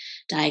with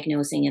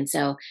diagnosing. And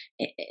so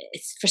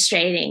it's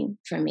frustrating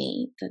for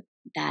me that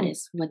that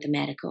is what the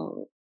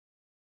medical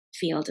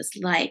field is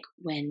like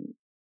when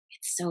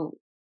it's so,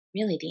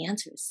 really the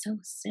answer is so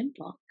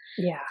simple.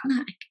 Yeah.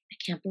 I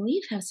can't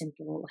believe how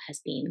simple it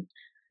has been.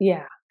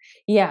 Yeah.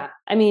 Yeah.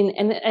 I mean,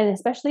 and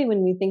especially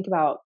when we think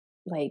about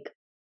like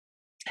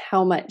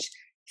how much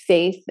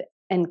faith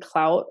and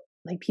clout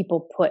like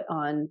people put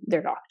on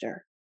their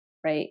doctor,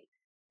 right?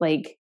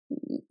 Like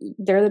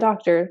they're the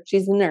doctor,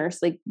 she's the nurse,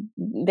 like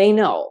they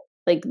know,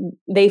 like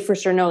they for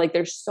sure know, like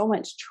there's so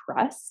much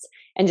trust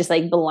and just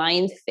like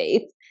blind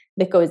faith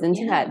that goes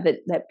into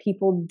that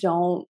people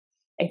don't,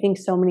 I think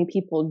so many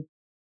people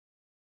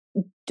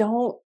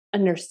don't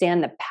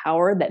understand the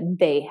power that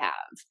they have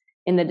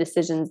in the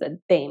decisions that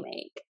they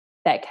make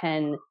that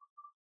can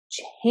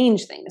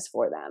change things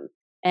for them.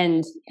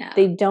 And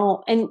they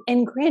don't,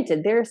 and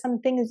granted, there are some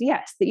things,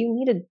 yes, that you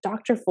need a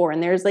doctor for,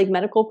 and there's like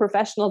medical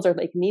professionals are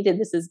like needed.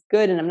 This is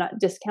good. And I'm not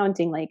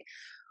discounting like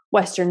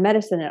Western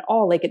medicine at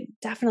all. Like it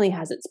definitely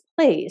has its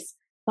place,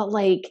 but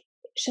like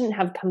it shouldn't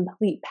have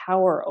complete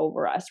power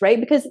over us, right?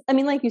 Because I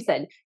mean, like you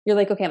said, you're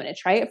like, okay, I'm going to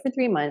try it for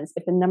 3 months.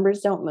 If the numbers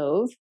don't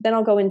move, then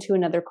I'll go into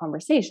another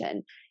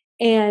conversation.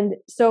 And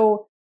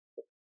so,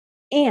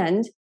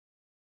 and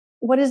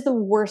what is the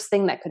worst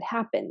thing that could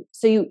happen?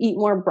 So you eat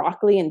more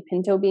broccoli and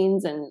pinto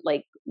beans and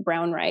like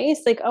brown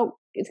rice, like, oh,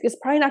 it's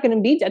probably not going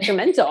to be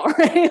detrimental,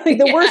 right? Like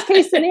the worst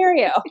case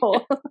scenario.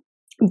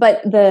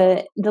 But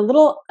the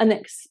little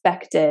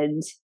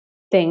unexpected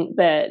thing,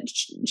 the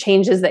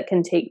changes that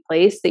can take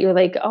place that you're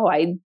like, oh,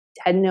 I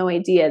had no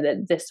idea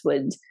that this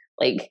would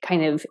like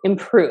kind of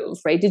improve,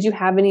 right? Did you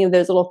have any of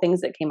those little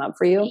things that came up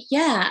for you?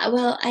 Yeah,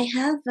 well, I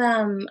have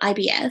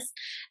IBS,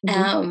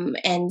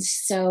 and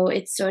so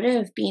it's sort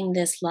of been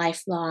this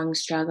lifelong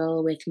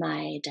struggle with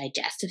my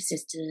digestive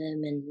system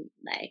and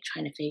like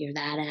trying to figure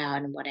that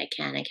out and what I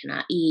can and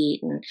cannot eat,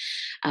 and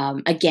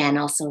again,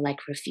 also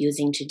like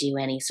refusing to do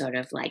any sort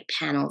of like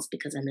panels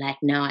because I'm like,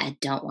 no, I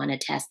don't want a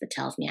test that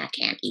tells me I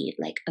can't eat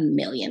like a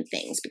million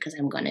things because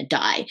I'm going to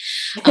die.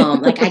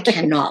 Like I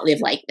cannot live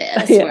like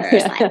this.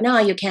 Whereas like, no,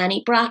 you can't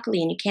eat broccoli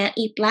and you can't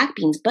eat black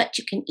beans, but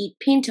you can eat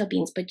pinto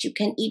beans, but you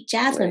can eat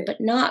jasmine, but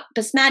not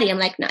basmati. I'm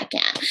like, no, I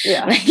can't.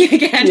 Like, I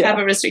can't have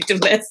a restrictive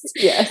list.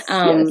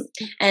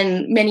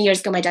 And many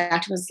years ago, my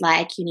doctor was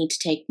like, you need to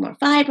take more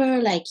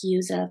fiber, like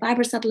use a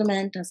fiber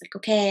supplement. I was like,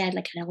 okay. I'd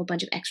like had a whole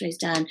bunch of x-rays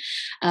done.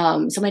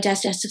 So my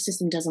digestive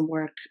system doesn't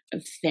work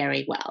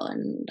very well.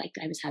 And like,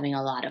 I was having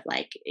a lot of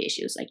like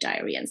issues like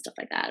diarrhea and stuff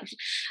like that.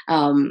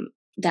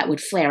 That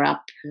would flare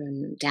up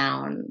and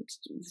down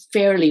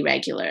fairly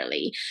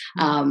regularly.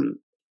 And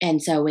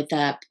so with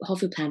the whole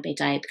food plant-based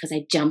diet, because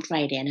I jumped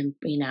right in and,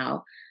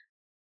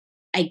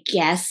 I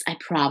guess I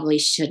probably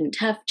shouldn't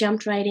have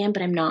jumped right in,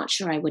 but I'm not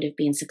sure I would have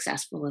been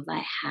successful if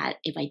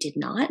I did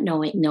not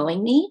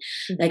knowing me.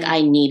 Like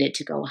I needed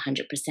to go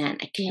 100%.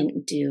 I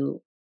couldn't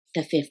do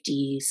the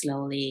 50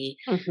 slowly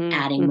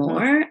adding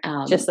more.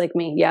 Just like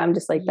me. Yeah. I'm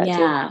just like that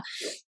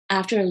too.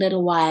 After a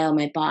little while,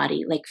 my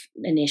body, like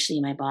initially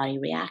my body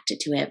reacted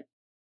to it.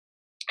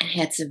 I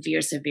had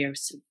severe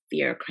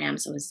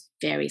cramps. I was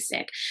very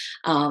sick.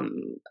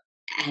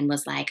 And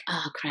was like,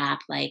 oh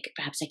crap, like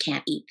perhaps I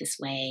can't eat this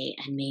way.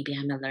 And maybe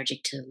I'm allergic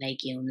to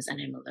legumes and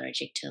I'm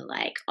allergic to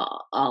like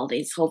all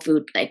these whole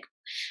food. Like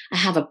I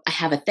have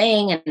a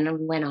thing, and I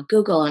went on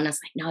Google and I was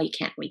like, no, you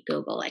can't read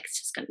Google. Like it's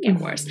just going to get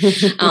worse.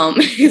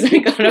 Because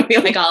I'm going to be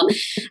like all,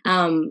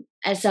 and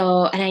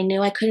I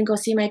knew I couldn't go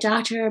see my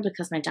doctor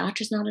because my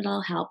doctor's not at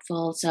all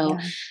helpful. So,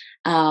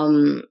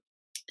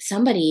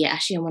 somebody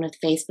actually on one of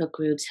the Facebook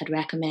groups had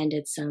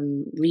recommended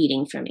some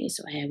reading for me.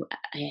 So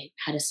I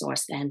had a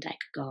source then that I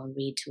could go and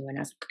read to. And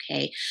I was like,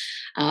 okay,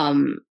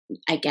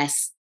 I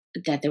guess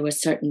that there were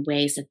certain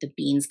ways that the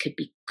beans could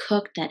be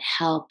cooked that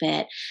help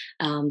it.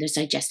 There's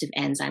digestive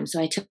enzymes.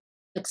 So I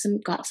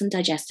got some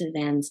digestive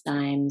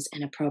enzymes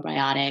and a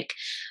probiotic.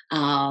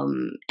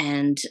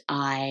 And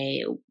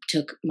I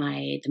took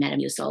the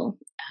Metamucil,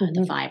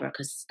 the fiber,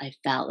 because I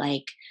felt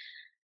like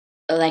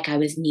I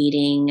was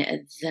needing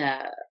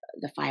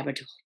the fiber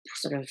to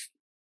sort of,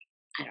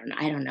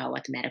 I don't know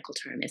what the medical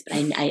term is, but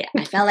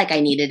I felt like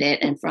I needed it.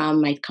 And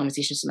from my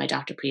conversations with my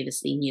doctor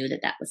previously, knew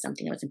that was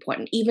something that was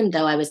important, even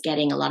though I was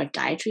getting a lot of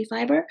dietary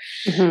fiber.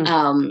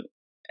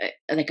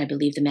 Like I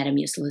believe the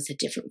Metamucil is a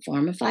different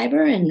form of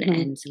fiber,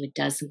 and so it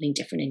does something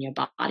different in your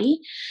body.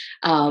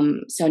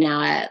 So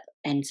now,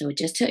 so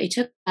it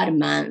took about a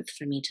month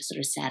for me to sort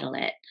of settle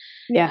it.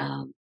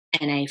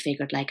 And I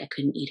figured like I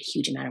couldn't eat a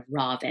huge amount of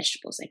raw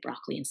vegetables like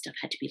broccoli and stuff,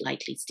 had to be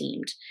lightly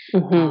steamed.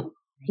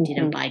 I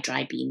didn't buy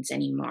dry beans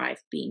anymore.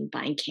 I've been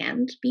buying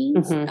canned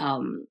beans,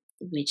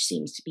 which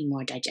seems to be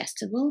more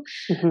digestible,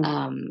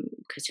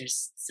 because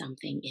there's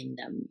something in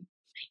them,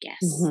 I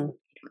guess.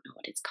 I don't know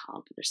what it's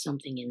called, but there's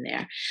something in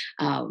there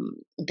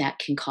that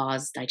can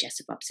cause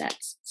digestive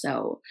upsets.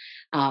 So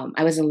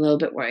I was a little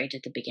bit worried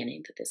at the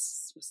beginning that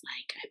this was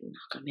like, I'm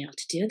not going to be able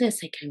to do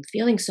this. Like, I'm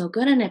feeling so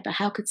good in it, but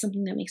how could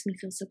something that makes me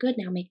feel so good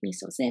now make me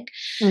so sick?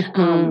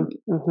 And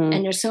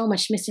there's so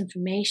much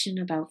misinformation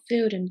about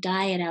food and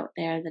diet out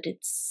there that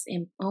it's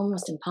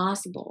almost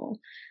impossible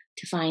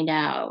to find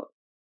out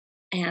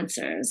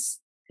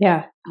answers.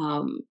 Yeah.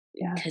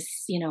 Because,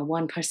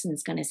 one person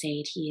is going to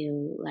say to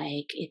you,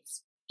 like,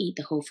 it's eat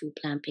the whole food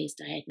plant-based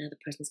diet. Another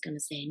person's going to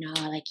say, no,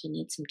 like, you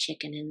need some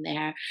chicken in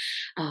there.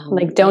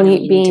 Like, don't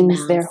eat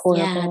beans. They're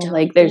horrible. Yeah,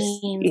 like, there's,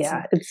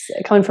 it's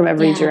coming from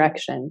every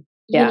direction.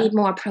 You need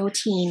more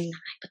protein,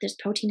 but there's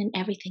protein in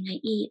everything I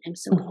eat. I'm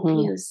so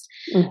confused.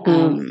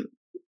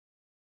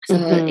 So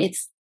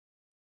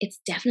it's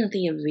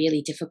definitely a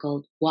really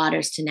difficult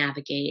waters to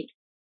navigate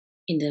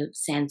in the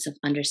sense of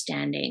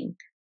understanding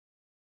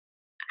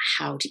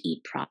how to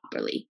eat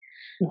properly.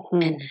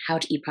 And how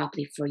to eat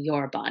properly for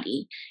your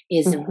body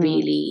is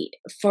really,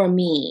 for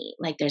me,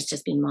 like, there's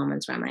just been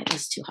moments where I'm like,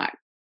 this is too hard.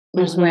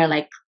 There's where,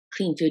 like,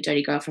 clean food,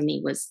 dirty girl for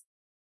me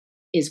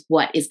is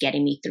what is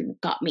getting me through,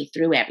 got me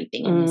through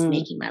everything, and is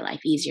making my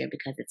life easier,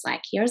 because it's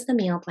like, here's the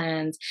meal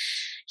plans,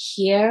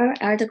 here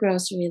are the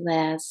grocery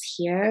lists,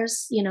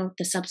 here's,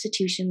 the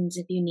substitutions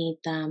if you need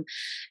them.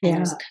 And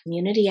there's a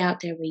community out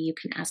there where you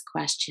can ask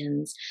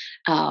questions.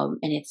 And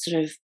it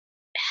sort of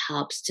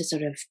helps to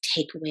sort of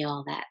take away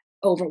all that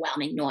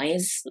overwhelming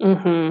noise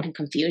and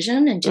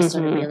confusion, and just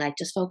sort of be like,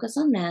 just focus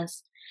on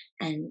this.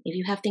 And if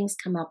you have things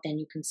come up, then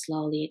you can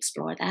slowly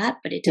explore that,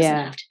 but it doesn't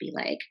have to be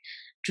like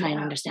try and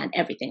understand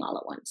everything all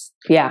at once.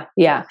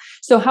 Yeah.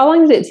 So how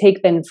long did it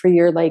take then for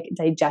your, like,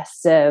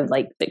 digestive,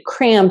 like, the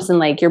cramps and,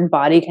 like, your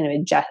body kind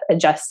of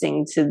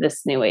adjusting to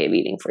this new way of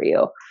eating for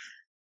you?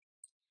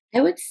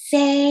 I would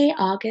say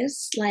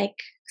August, like,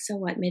 so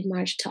what,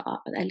 mid-March to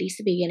at least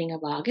the beginning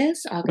of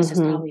August. August has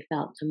probably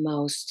felt the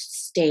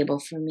most stable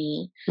for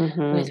me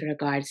with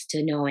regards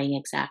to knowing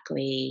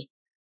exactly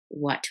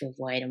what to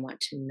avoid and what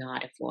to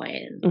not avoid,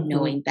 and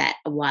knowing that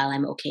while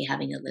I'm okay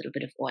having a little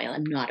bit of oil,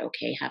 I'm not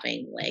okay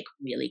having, like,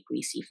 really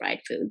greasy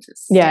fried foods.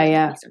 It's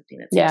something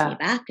that sets me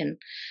back, and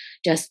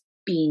just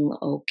being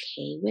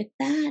okay with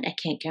that. I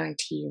can't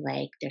guarantee,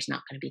 like, there's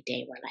not going to be a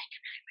day where, like,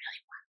 I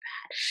really want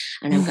that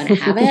and I'm going to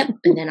have it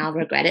and then I'll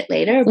regret it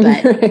later, but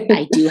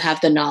I do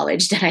have the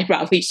knowledge that I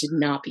probably should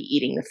not be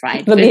eating the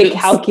fried foods. Be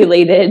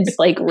calculated,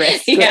 like,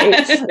 risk,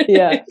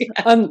 right?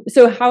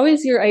 So how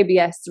is your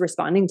IBS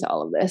responding to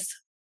all of this?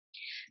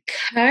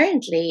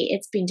 Currently,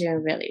 it's been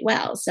doing really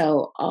well.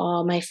 So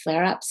all my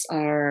flare-ups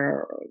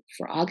are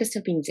for August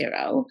have been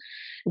 0.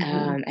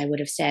 I would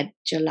have said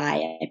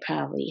July, I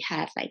probably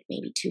had like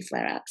maybe 2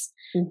 flare-ups.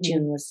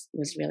 June was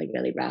really,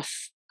 really rough.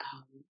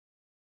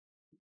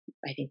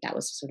 I think that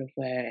was sort of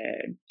where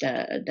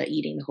the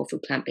eating the whole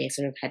food plant-based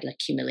sort of had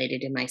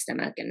accumulated in my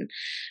stomach, and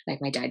like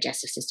my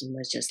digestive system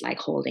was just like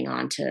holding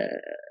on to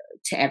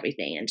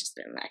everything and just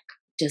been like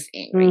just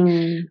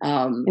angry.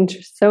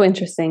 So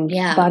interesting.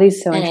 Yeah.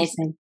 Body's so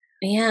interesting.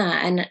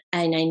 And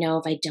I know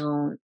if I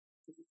don't,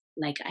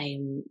 like,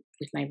 I'm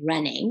with my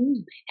running,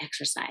 my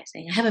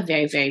exercising, I have a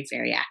very, very,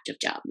 very active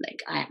job. Like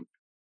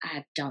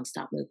I don't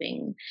stop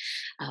moving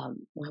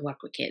when I work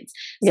with kids.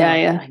 So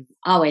I'm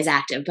always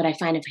active, but I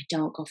find if I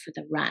don't go for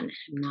the run,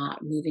 I'm not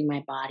moving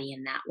my body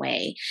in that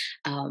way,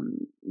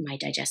 my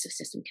digestive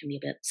system can be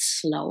a bit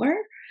slower.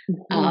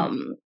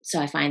 So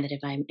I find that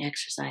if I'm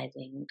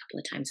exercising a couple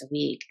of times a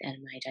week, then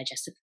my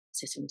digestive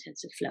system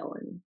tends to flow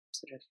and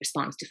sort of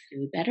responds to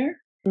food better.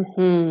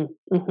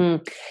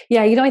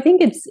 Yeah, I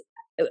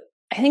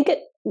think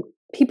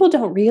people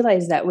don't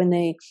realize that when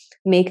they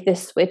make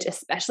this switch,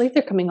 especially if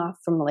they're coming off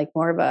from like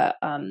more of a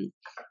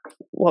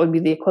what would be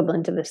the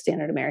equivalent of the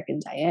standard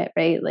American diet,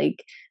 right?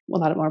 Like a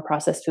lot of more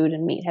processed food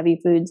and meat heavy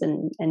foods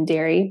and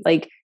dairy.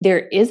 Like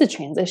there is a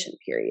transition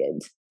period,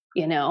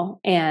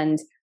 and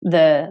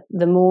the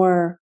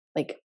more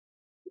like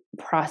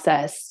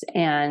processed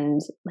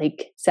and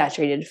like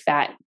saturated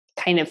fat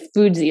kind of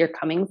foods that you're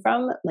coming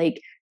from,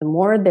 like the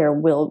more there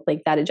will,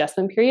 like that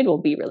adjustment period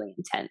will be really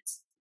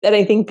intense. And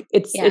I think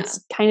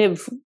it's kind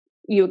of,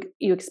 you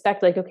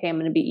expect like, okay, I'm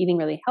going to be eating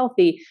really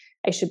healthy.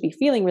 I should be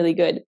feeling really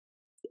good.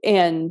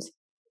 And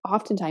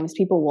oftentimes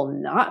people will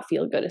not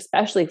feel good,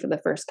 especially for the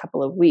first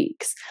couple of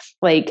weeks,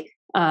 like,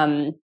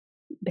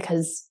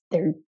 because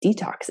they're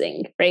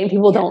detoxing, right? And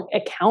people don't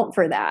account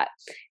for that.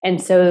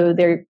 And so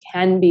there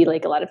can be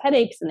like a lot of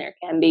headaches, and there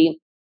can be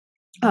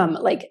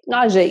like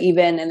nausea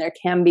even, and there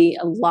can be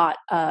a lot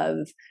of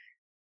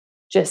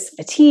just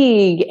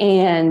fatigue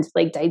and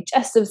like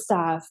digestive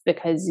stuff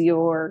because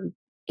your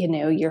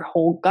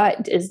whole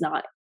gut is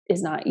not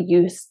is not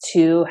used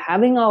to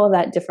having all of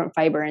that different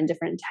fiber and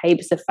different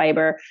types of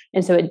fiber.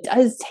 And so it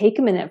does take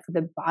a minute for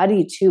the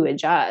body to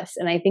adjust.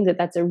 And I think that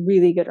that's a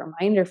really good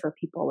reminder for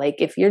people. Like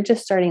if you're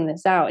just starting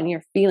this out and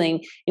you're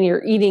feeling and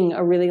you're eating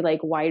a really like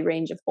wide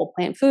range of whole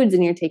plant foods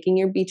and you're taking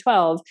your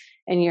B12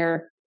 and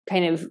you're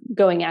kind of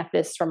going at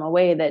this from a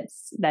way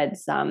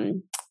that's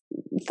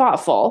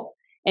thoughtful,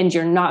 and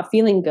you're not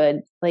feeling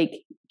good, like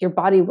your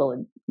body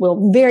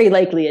will very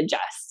likely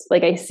adjust.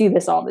 Like I see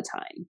this all the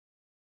time.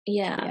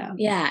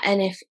 Yeah.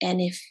 And if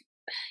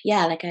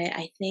like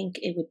I think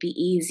it would be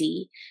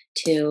easy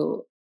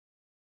to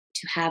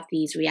have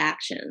these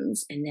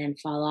reactions and then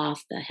fall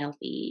off the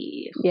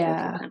healthy whole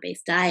food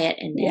plant-based diet,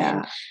 and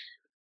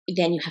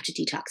then you have to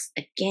detox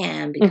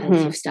again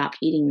because you've stopped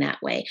eating that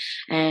way.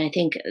 And I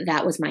think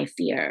that was my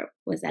fear,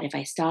 was that if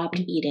I stopped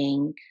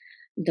eating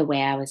the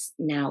way I was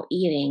now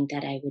eating,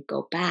 that I would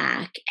go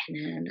back. And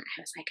then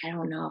I was like, I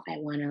don't know if I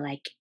want to,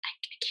 like, I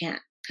can't,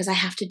 because I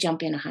have to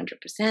jump in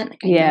 100%. Like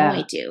I know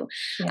I do.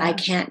 I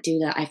can't do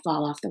that. I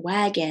fall off the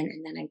wagon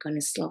and then I'm going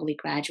to slowly,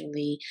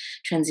 gradually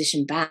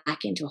transition back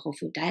into a whole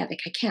food diet.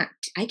 Like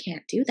I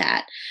can't do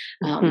that.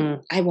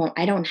 I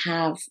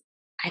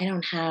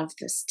don't have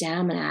the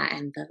stamina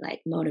and the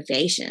like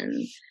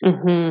motivation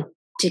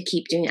to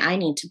keep doing it. I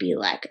need to be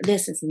like,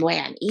 this is the way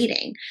I'm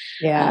eating.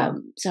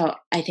 So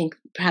I think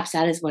perhaps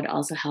that is what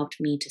also helped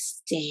me to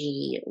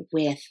stay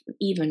with,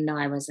 even though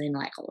I was in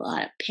like a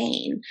lot of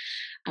pain.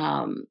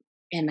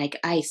 And like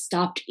I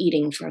stopped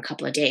eating for a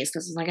couple of days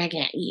because like I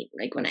can't eat.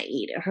 Like when I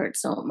eat, it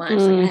hurts so much.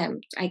 Like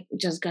I'm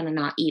just gonna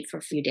not eat for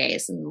a few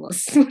days, and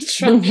let's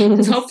try,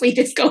 hopefully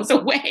this goes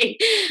away.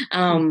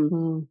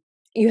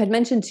 You had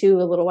mentioned too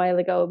a little while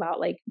ago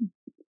about like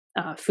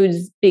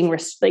foods being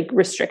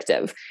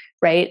restrictive,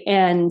 right?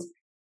 And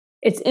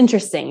it's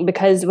interesting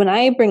because when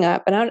I bring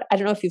up, and I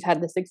don't know if you've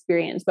had this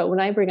experience, but when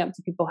I bring up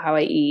to people how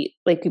I eat,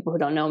 like people who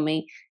don't know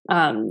me,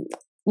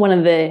 one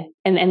of the,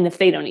 and if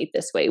they don't eat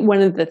this way,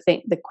 one of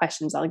the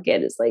questions I'll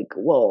get is like,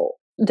 well,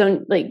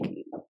 don't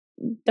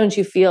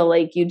you feel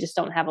like you just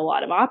don't have a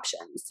lot of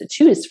options to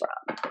choose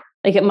from?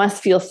 Like it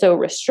must feel so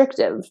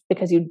restrictive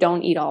because you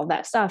don't eat all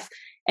that stuff.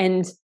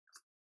 And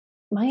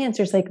my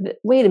answer is like,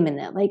 wait a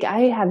minute, like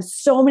I have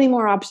so many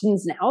more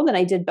options now than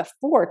I did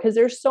before because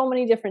there's so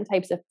many different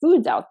types of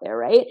foods out there,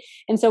 right?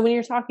 And so when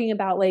you're talking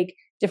about like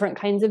different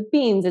kinds of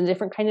beans and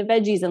different kind of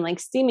veggies and like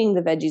steaming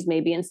the veggies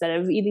maybe instead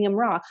of eating them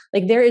raw,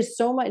 like there is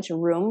so much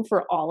room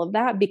for all of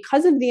that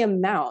because of the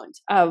amount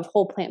of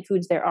whole plant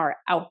foods there are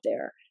out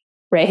there,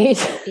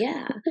 right?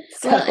 Yeah.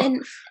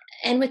 Well,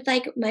 and with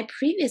like my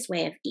previous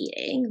way of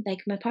eating,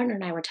 like my partner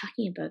and I were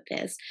talking about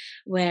this,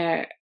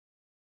 where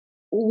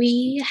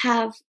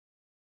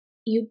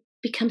you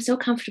become so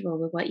comfortable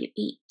with what you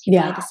eat. You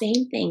buy the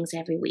same things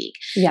every week.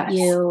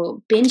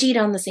 You binge eat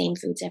on the same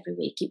foods every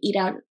week. You eat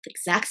out at the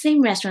exact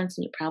same restaurants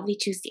and you probably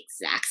choose the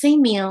exact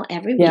same meal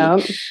every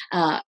week.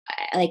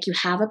 Like you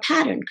have a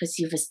pattern because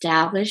you've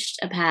established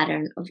a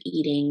pattern of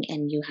eating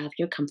and you have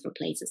your comfort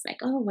places. Like,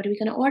 oh, what are we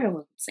going to order?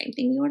 Well, same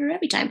thing we order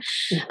every time.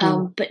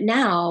 But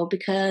now,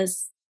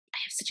 because I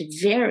have such a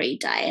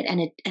varied diet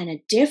and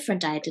a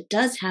different diet that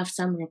does have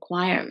some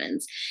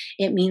requirements,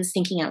 it means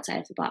thinking outside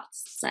of the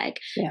box. It's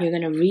like you're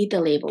going to read the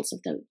labels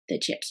of the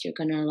chips. You're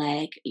going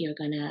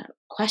to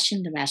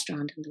question the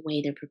restaurant and the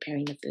way they're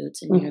preparing the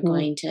foods, and you're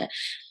going to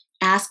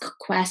ask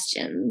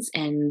questions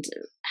and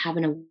have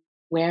an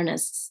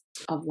awareness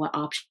of what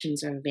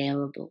options are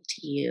available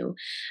to you.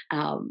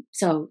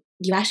 So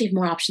you actually have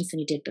more options than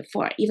you did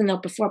before, even though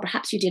before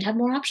perhaps you did have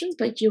more options,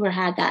 but you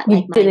had that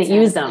like didn't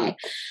use them. Like,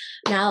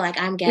 now, like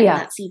I'm getting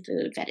that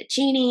seafood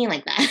fettuccine,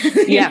 like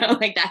that. You know,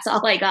 like that's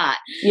all I got.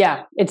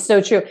 Yeah, it's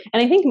so true.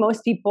 And I think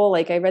most people,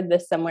 like I read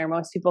this somewhere,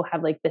 most people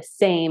have like the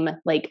same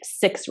like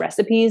 6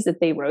 recipes that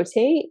they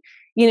rotate,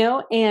 you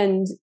know,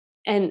 and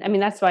I mean,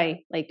 that's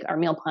why like our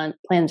meal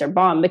plans are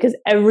bomb, because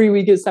every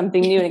week is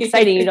something new and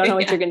exciting. You don't know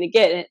what you're going to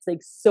get. And it's like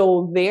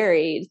so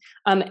varied.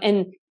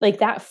 And like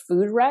that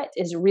food rut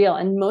is real.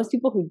 And most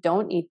people who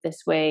don't eat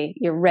this way,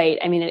 you're right.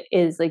 I mean, it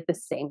is like the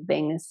same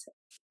things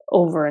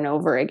over and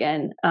over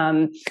again.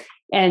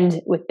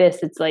 And with this,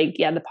 it's like,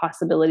 the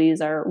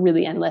possibilities are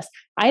really endless.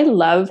 I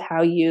love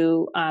how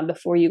you,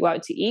 before you go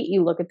out to eat,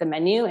 you look at the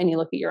menu and you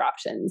look at your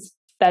options.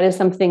 That is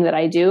something that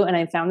I do. And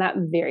I found that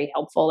very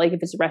helpful. Like if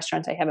it's a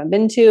restaurant I haven't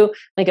been to,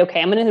 like,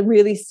 okay, I'm going to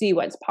really see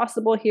what's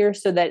possible here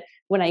so that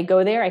when I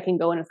go there, I can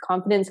go in with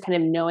confidence,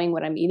 kind of knowing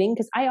what I'm eating.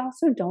 Cause I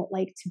also don't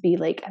like to be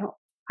like,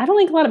 I don't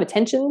like a lot of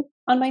attention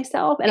on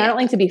myself, and I don't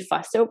like to be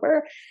fussed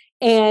over.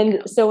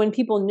 And so when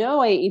people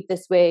know I eat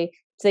this way,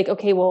 it's like,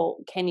 okay, well,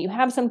 can you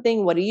have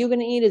something? What are you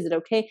going to eat? Is it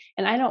okay?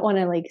 And I don't want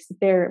to like sit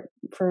there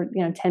for,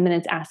 10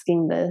 minutes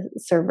asking the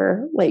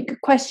server like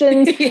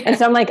questions. And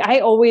so I'm like, I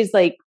always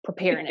like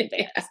prepare in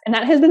advance, and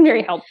that has been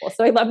very helpful.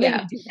 So I love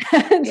that you do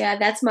that. Yeah.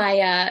 That's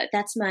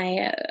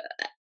my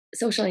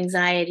social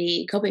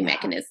anxiety coping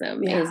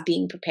mechanism is Yeah.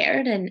 being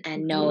prepared and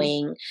Mhm.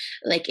 knowing,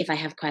 like, if I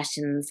have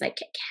questions, like,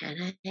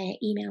 can I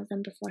email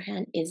them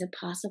beforehand? Is it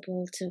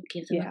possible to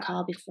give them a Yeah.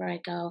 call before I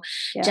go?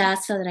 Yeah.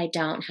 Just so that I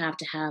don't have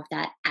to have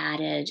that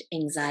added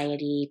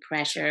anxiety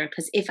pressure.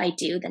 Because if I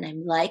do, then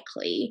I'm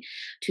likely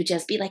to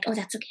just be like, oh,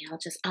 that's okay.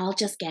 I'll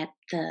just get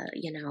the,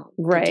 the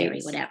Right. dairy,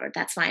 whatever.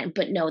 That's fine.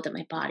 But know that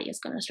my body is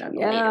going to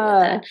struggle later with Yeah.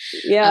 that.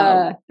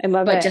 Yeah. Um, I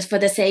love but it. just for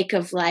the sake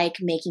of like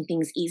making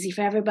things easy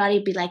for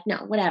everybody, be like, no,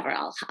 whatever,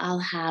 I'll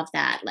have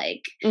that,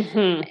 like,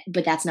 Mhm.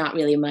 but that's not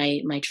really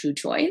my true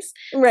choice.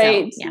 So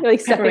Right. yeah, Like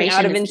stepping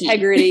out preparation of is key.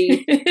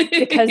 integrity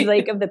because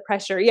like of the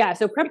pressure. Yeah.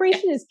 So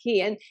preparation is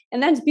key.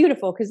 And that's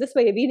beautiful because this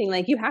way of eating,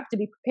 like you have to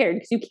be prepared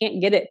because you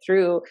can't get it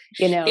through,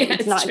 Yeah, it's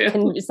it's not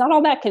true. it's not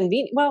all that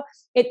convenient. Well,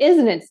 it is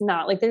and it's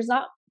not. Like there's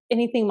not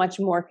anything much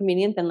more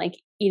convenient than like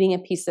eating a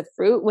piece of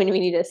fruit when we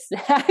need a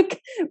snack.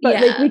 But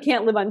like Yeah, we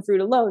can't live on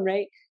fruit alone,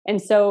 right?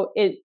 And so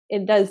it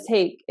does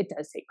take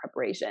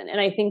preparation. And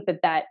I think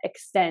that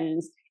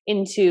extends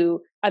into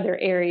other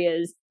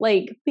areas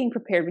like being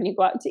prepared when you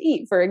go out to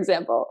eat, for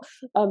example.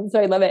 So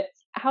I love it.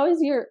 Has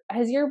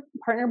your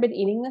partner been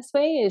eating this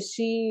way? Has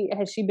she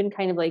been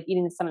kind of like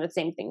eating some of the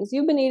same things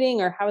you've been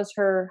eating, or how's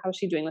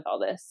she doing with all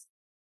this?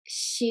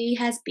 she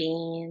has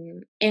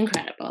been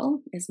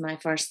incredible. Is my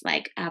first,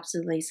 like,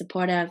 absolutely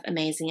supportive,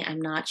 amazing.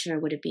 I'm not sure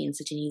would have been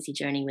such an easy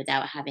journey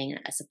without having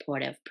a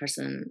supportive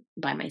person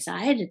by my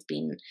side. It's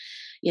been,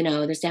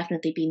 there's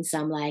definitely been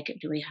some like,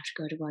 do we have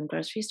to go to one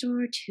grocery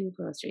store or two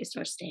grocery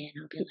stores today?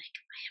 And I'll be like,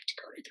 I have to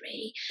go to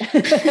three.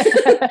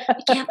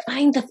 I can't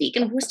find the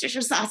vegan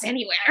Worcestershire sauce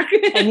anywhere.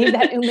 I need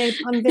that ume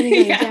plum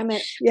vinegar, Yeah. damn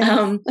it. Yes.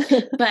 Um,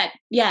 but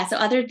yeah, so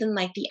other than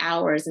like the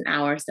hours and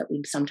hours that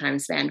we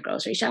sometimes spend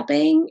grocery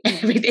shopping,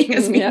 everything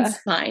has been Yeah.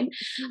 fine.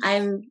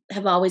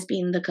 Have always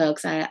been the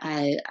cooks.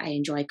 I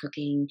enjoy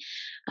cooking.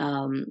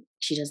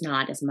 She does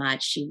not as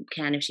much. She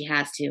can if she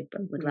has to,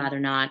 but would Mhm. rather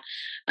not.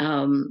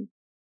 Um,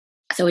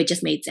 so it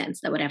just made sense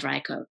that whatever I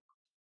cook,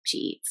 she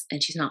eats,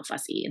 and she's not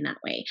fussy in that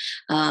way.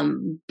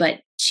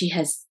 But she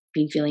has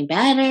been feeling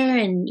better,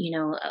 and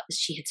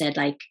she had said,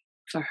 like,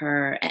 for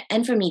her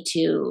and for me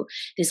too,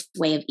 this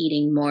way of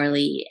eating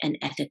morally and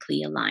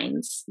ethically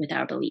aligns with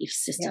our belief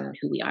system Yeah. and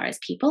who we are as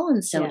people,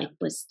 and so Yeah. it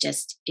was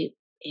just it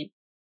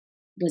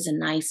was a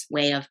nice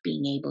way of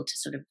being able to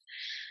sort of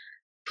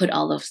put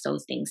all of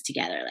those things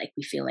together. Like,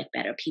 we feel like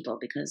better people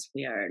because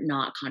we are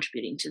not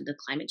contributing to the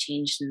climate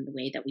change in the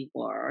way that we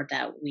were, or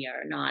that we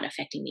are not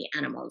affecting the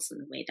animals in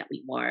the way that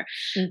we were.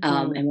 Mhm.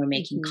 And we're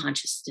making Mhm.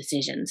 conscious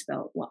decisions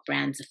about what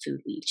brands of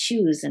food we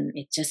choose. And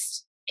it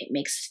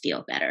makes us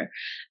feel better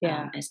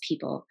Yeah. as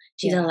people.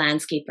 She's a Yeah.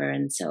 landscaper.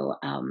 And so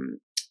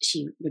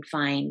she would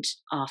find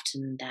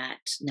often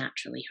that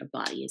naturally her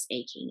body is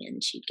aching,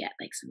 and she'd get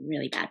like some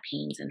really bad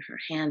pains in her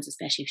hands,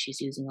 especially if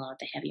she's using a lot of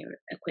the heavier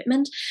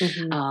equipment,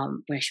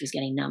 Mhm. where she was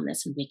getting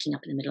numbness and waking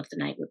up in the middle of the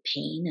night with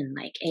pain and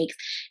like aches.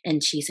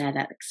 And she said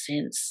that, like,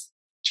 since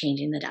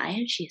changing the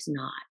diet, she's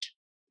not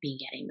been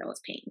getting those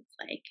pains.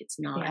 Like, it's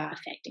not Yeah.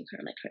 affecting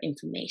her, like her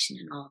inflammation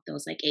and all of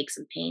those like aches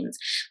and pains.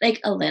 Like,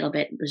 a little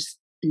bit was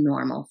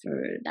normal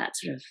for that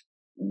sort of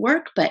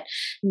work, but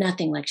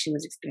nothing like she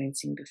was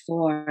experiencing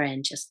before,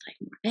 and just like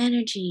more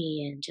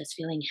energy and just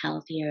feeling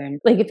healthier.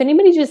 And Like if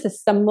anybody just to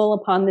stumble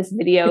upon this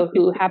video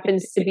who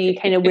happens to be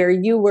kind of where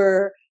you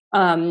were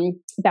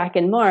back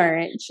in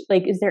March,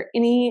 like is there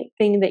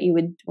anything that you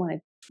would want to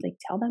like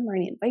tell them, or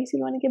any advice you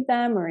want to give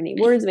them, or any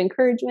I words of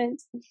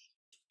encouragement?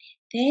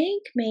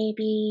 think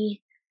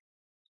maybe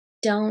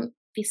don't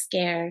be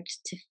scared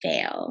to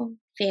fail.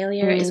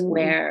 Failure is Mm,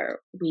 where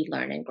we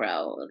learn and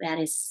grow. That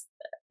is,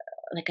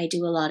 like, I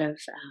do a lot of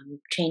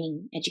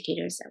training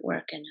educators at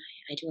work, and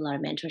I do a lot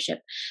of mentorship.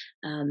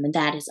 And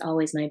that is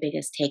always my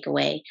biggest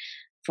takeaway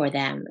for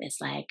them is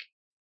like,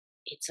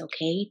 it's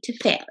okay to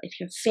fail. If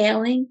you're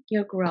failing,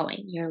 you're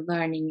growing, you're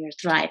learning, you're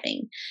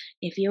thriving.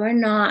 If you are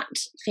not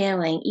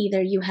failing,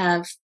 either you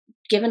have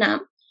given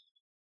up,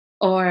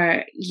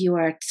 or you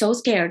are so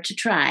scared to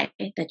try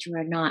that you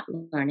are not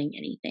learning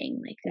anything.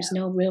 Like, there's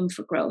yeah. no room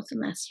for growth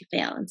unless you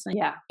fail. And it's like,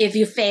 Yeah. if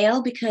you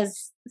fail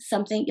because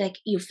something, like,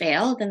 you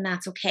fail, then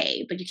that's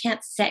okay, but you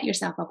can't set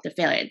yourself up to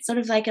failure. It's sort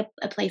of like a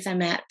place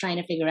I'm at trying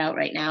to figure out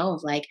right now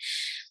of like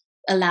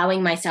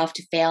allowing myself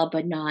to fail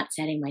but not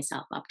setting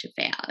myself up to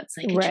fail. It's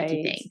like a tricky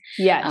Right. thing.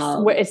 Yes.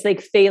 um It's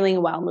like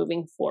failing while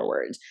moving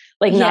forward,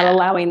 like not yeah,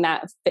 allowing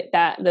that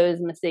those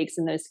mistakes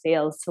and those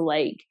fails to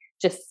like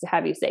just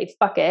have you say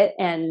fuck it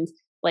and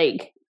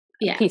like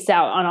yeah, peace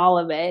out on all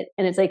of it.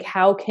 And it's like,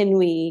 how can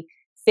we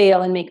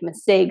fail and make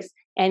mistakes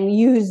and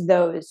use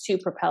those to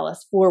propel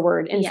us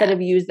forward instead yeah,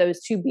 of use those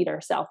to beat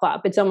ourselves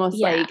up? It's almost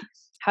yeah, like,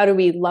 how do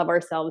we love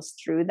ourselves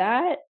through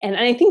that? And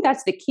I think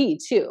that's the key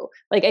too.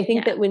 Like, I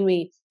think yeah, that when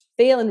we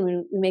fail and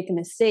when we make a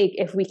mistake,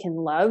 if we can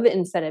love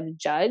instead of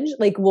judge,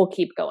 like we'll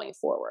keep going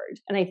forward.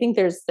 And I think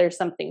there's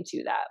something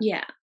to that.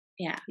 yeah,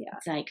 yeah. Yeah.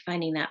 It's like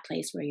finding that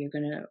place where you're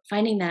gonna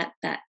finding that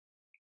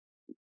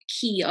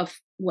key of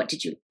what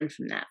did you learn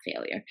from that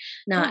failure,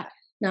 not Yeah.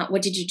 not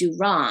what did you do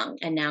wrong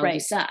and now you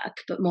Right. suck,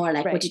 but more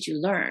like what Right. did you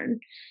learn?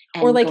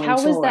 Or And like, going how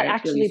was that forward, will you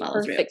actually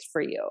follow through? perfect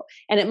for you?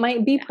 And it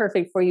might be Yeah.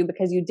 perfect for you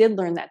because you did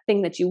learn that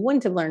thing that you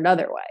wouldn't have learned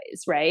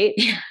otherwise, right?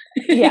 Yeah.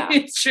 Yeah.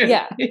 It's true.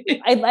 Yeah.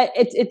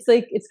 It's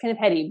like, it's kind of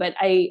heady, but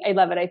I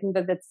love it. I think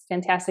that that's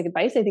fantastic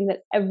advice. I think that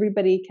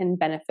everybody can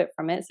benefit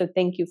from it. So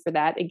thank you for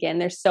that. Again,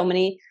 there's so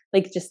many,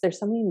 there's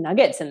so many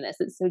nuggets in this.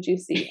 It's so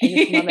juicy. I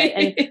just love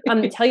it.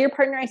 And tell your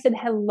partner I said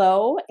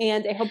hello,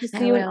 and I hope to see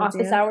I you in will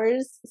office do.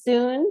 hours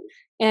soon.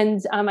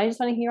 And I just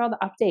want to hear all the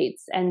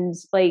updates, and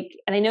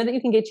I know that you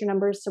can get your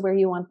numbers to where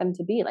you want them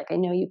to be. I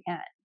know you can.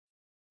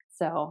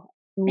 So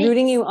I'm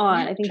rooting Thanks. you on.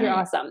 Yeah, I think you're try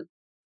it. awesome.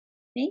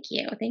 Thank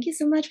you. Thank you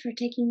so much for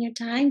taking your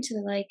time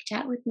to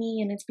chat with me,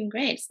 and it's been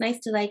great. It's nice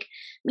to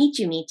meet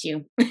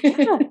you.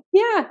 Yeah.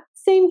 Yeah.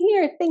 Same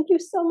here. Thank you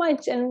so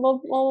much. And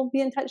we'll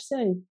be in touch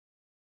soon.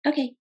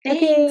 Okay,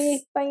 thanks.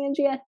 Okay. Bye,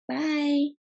 Andrea. Bye.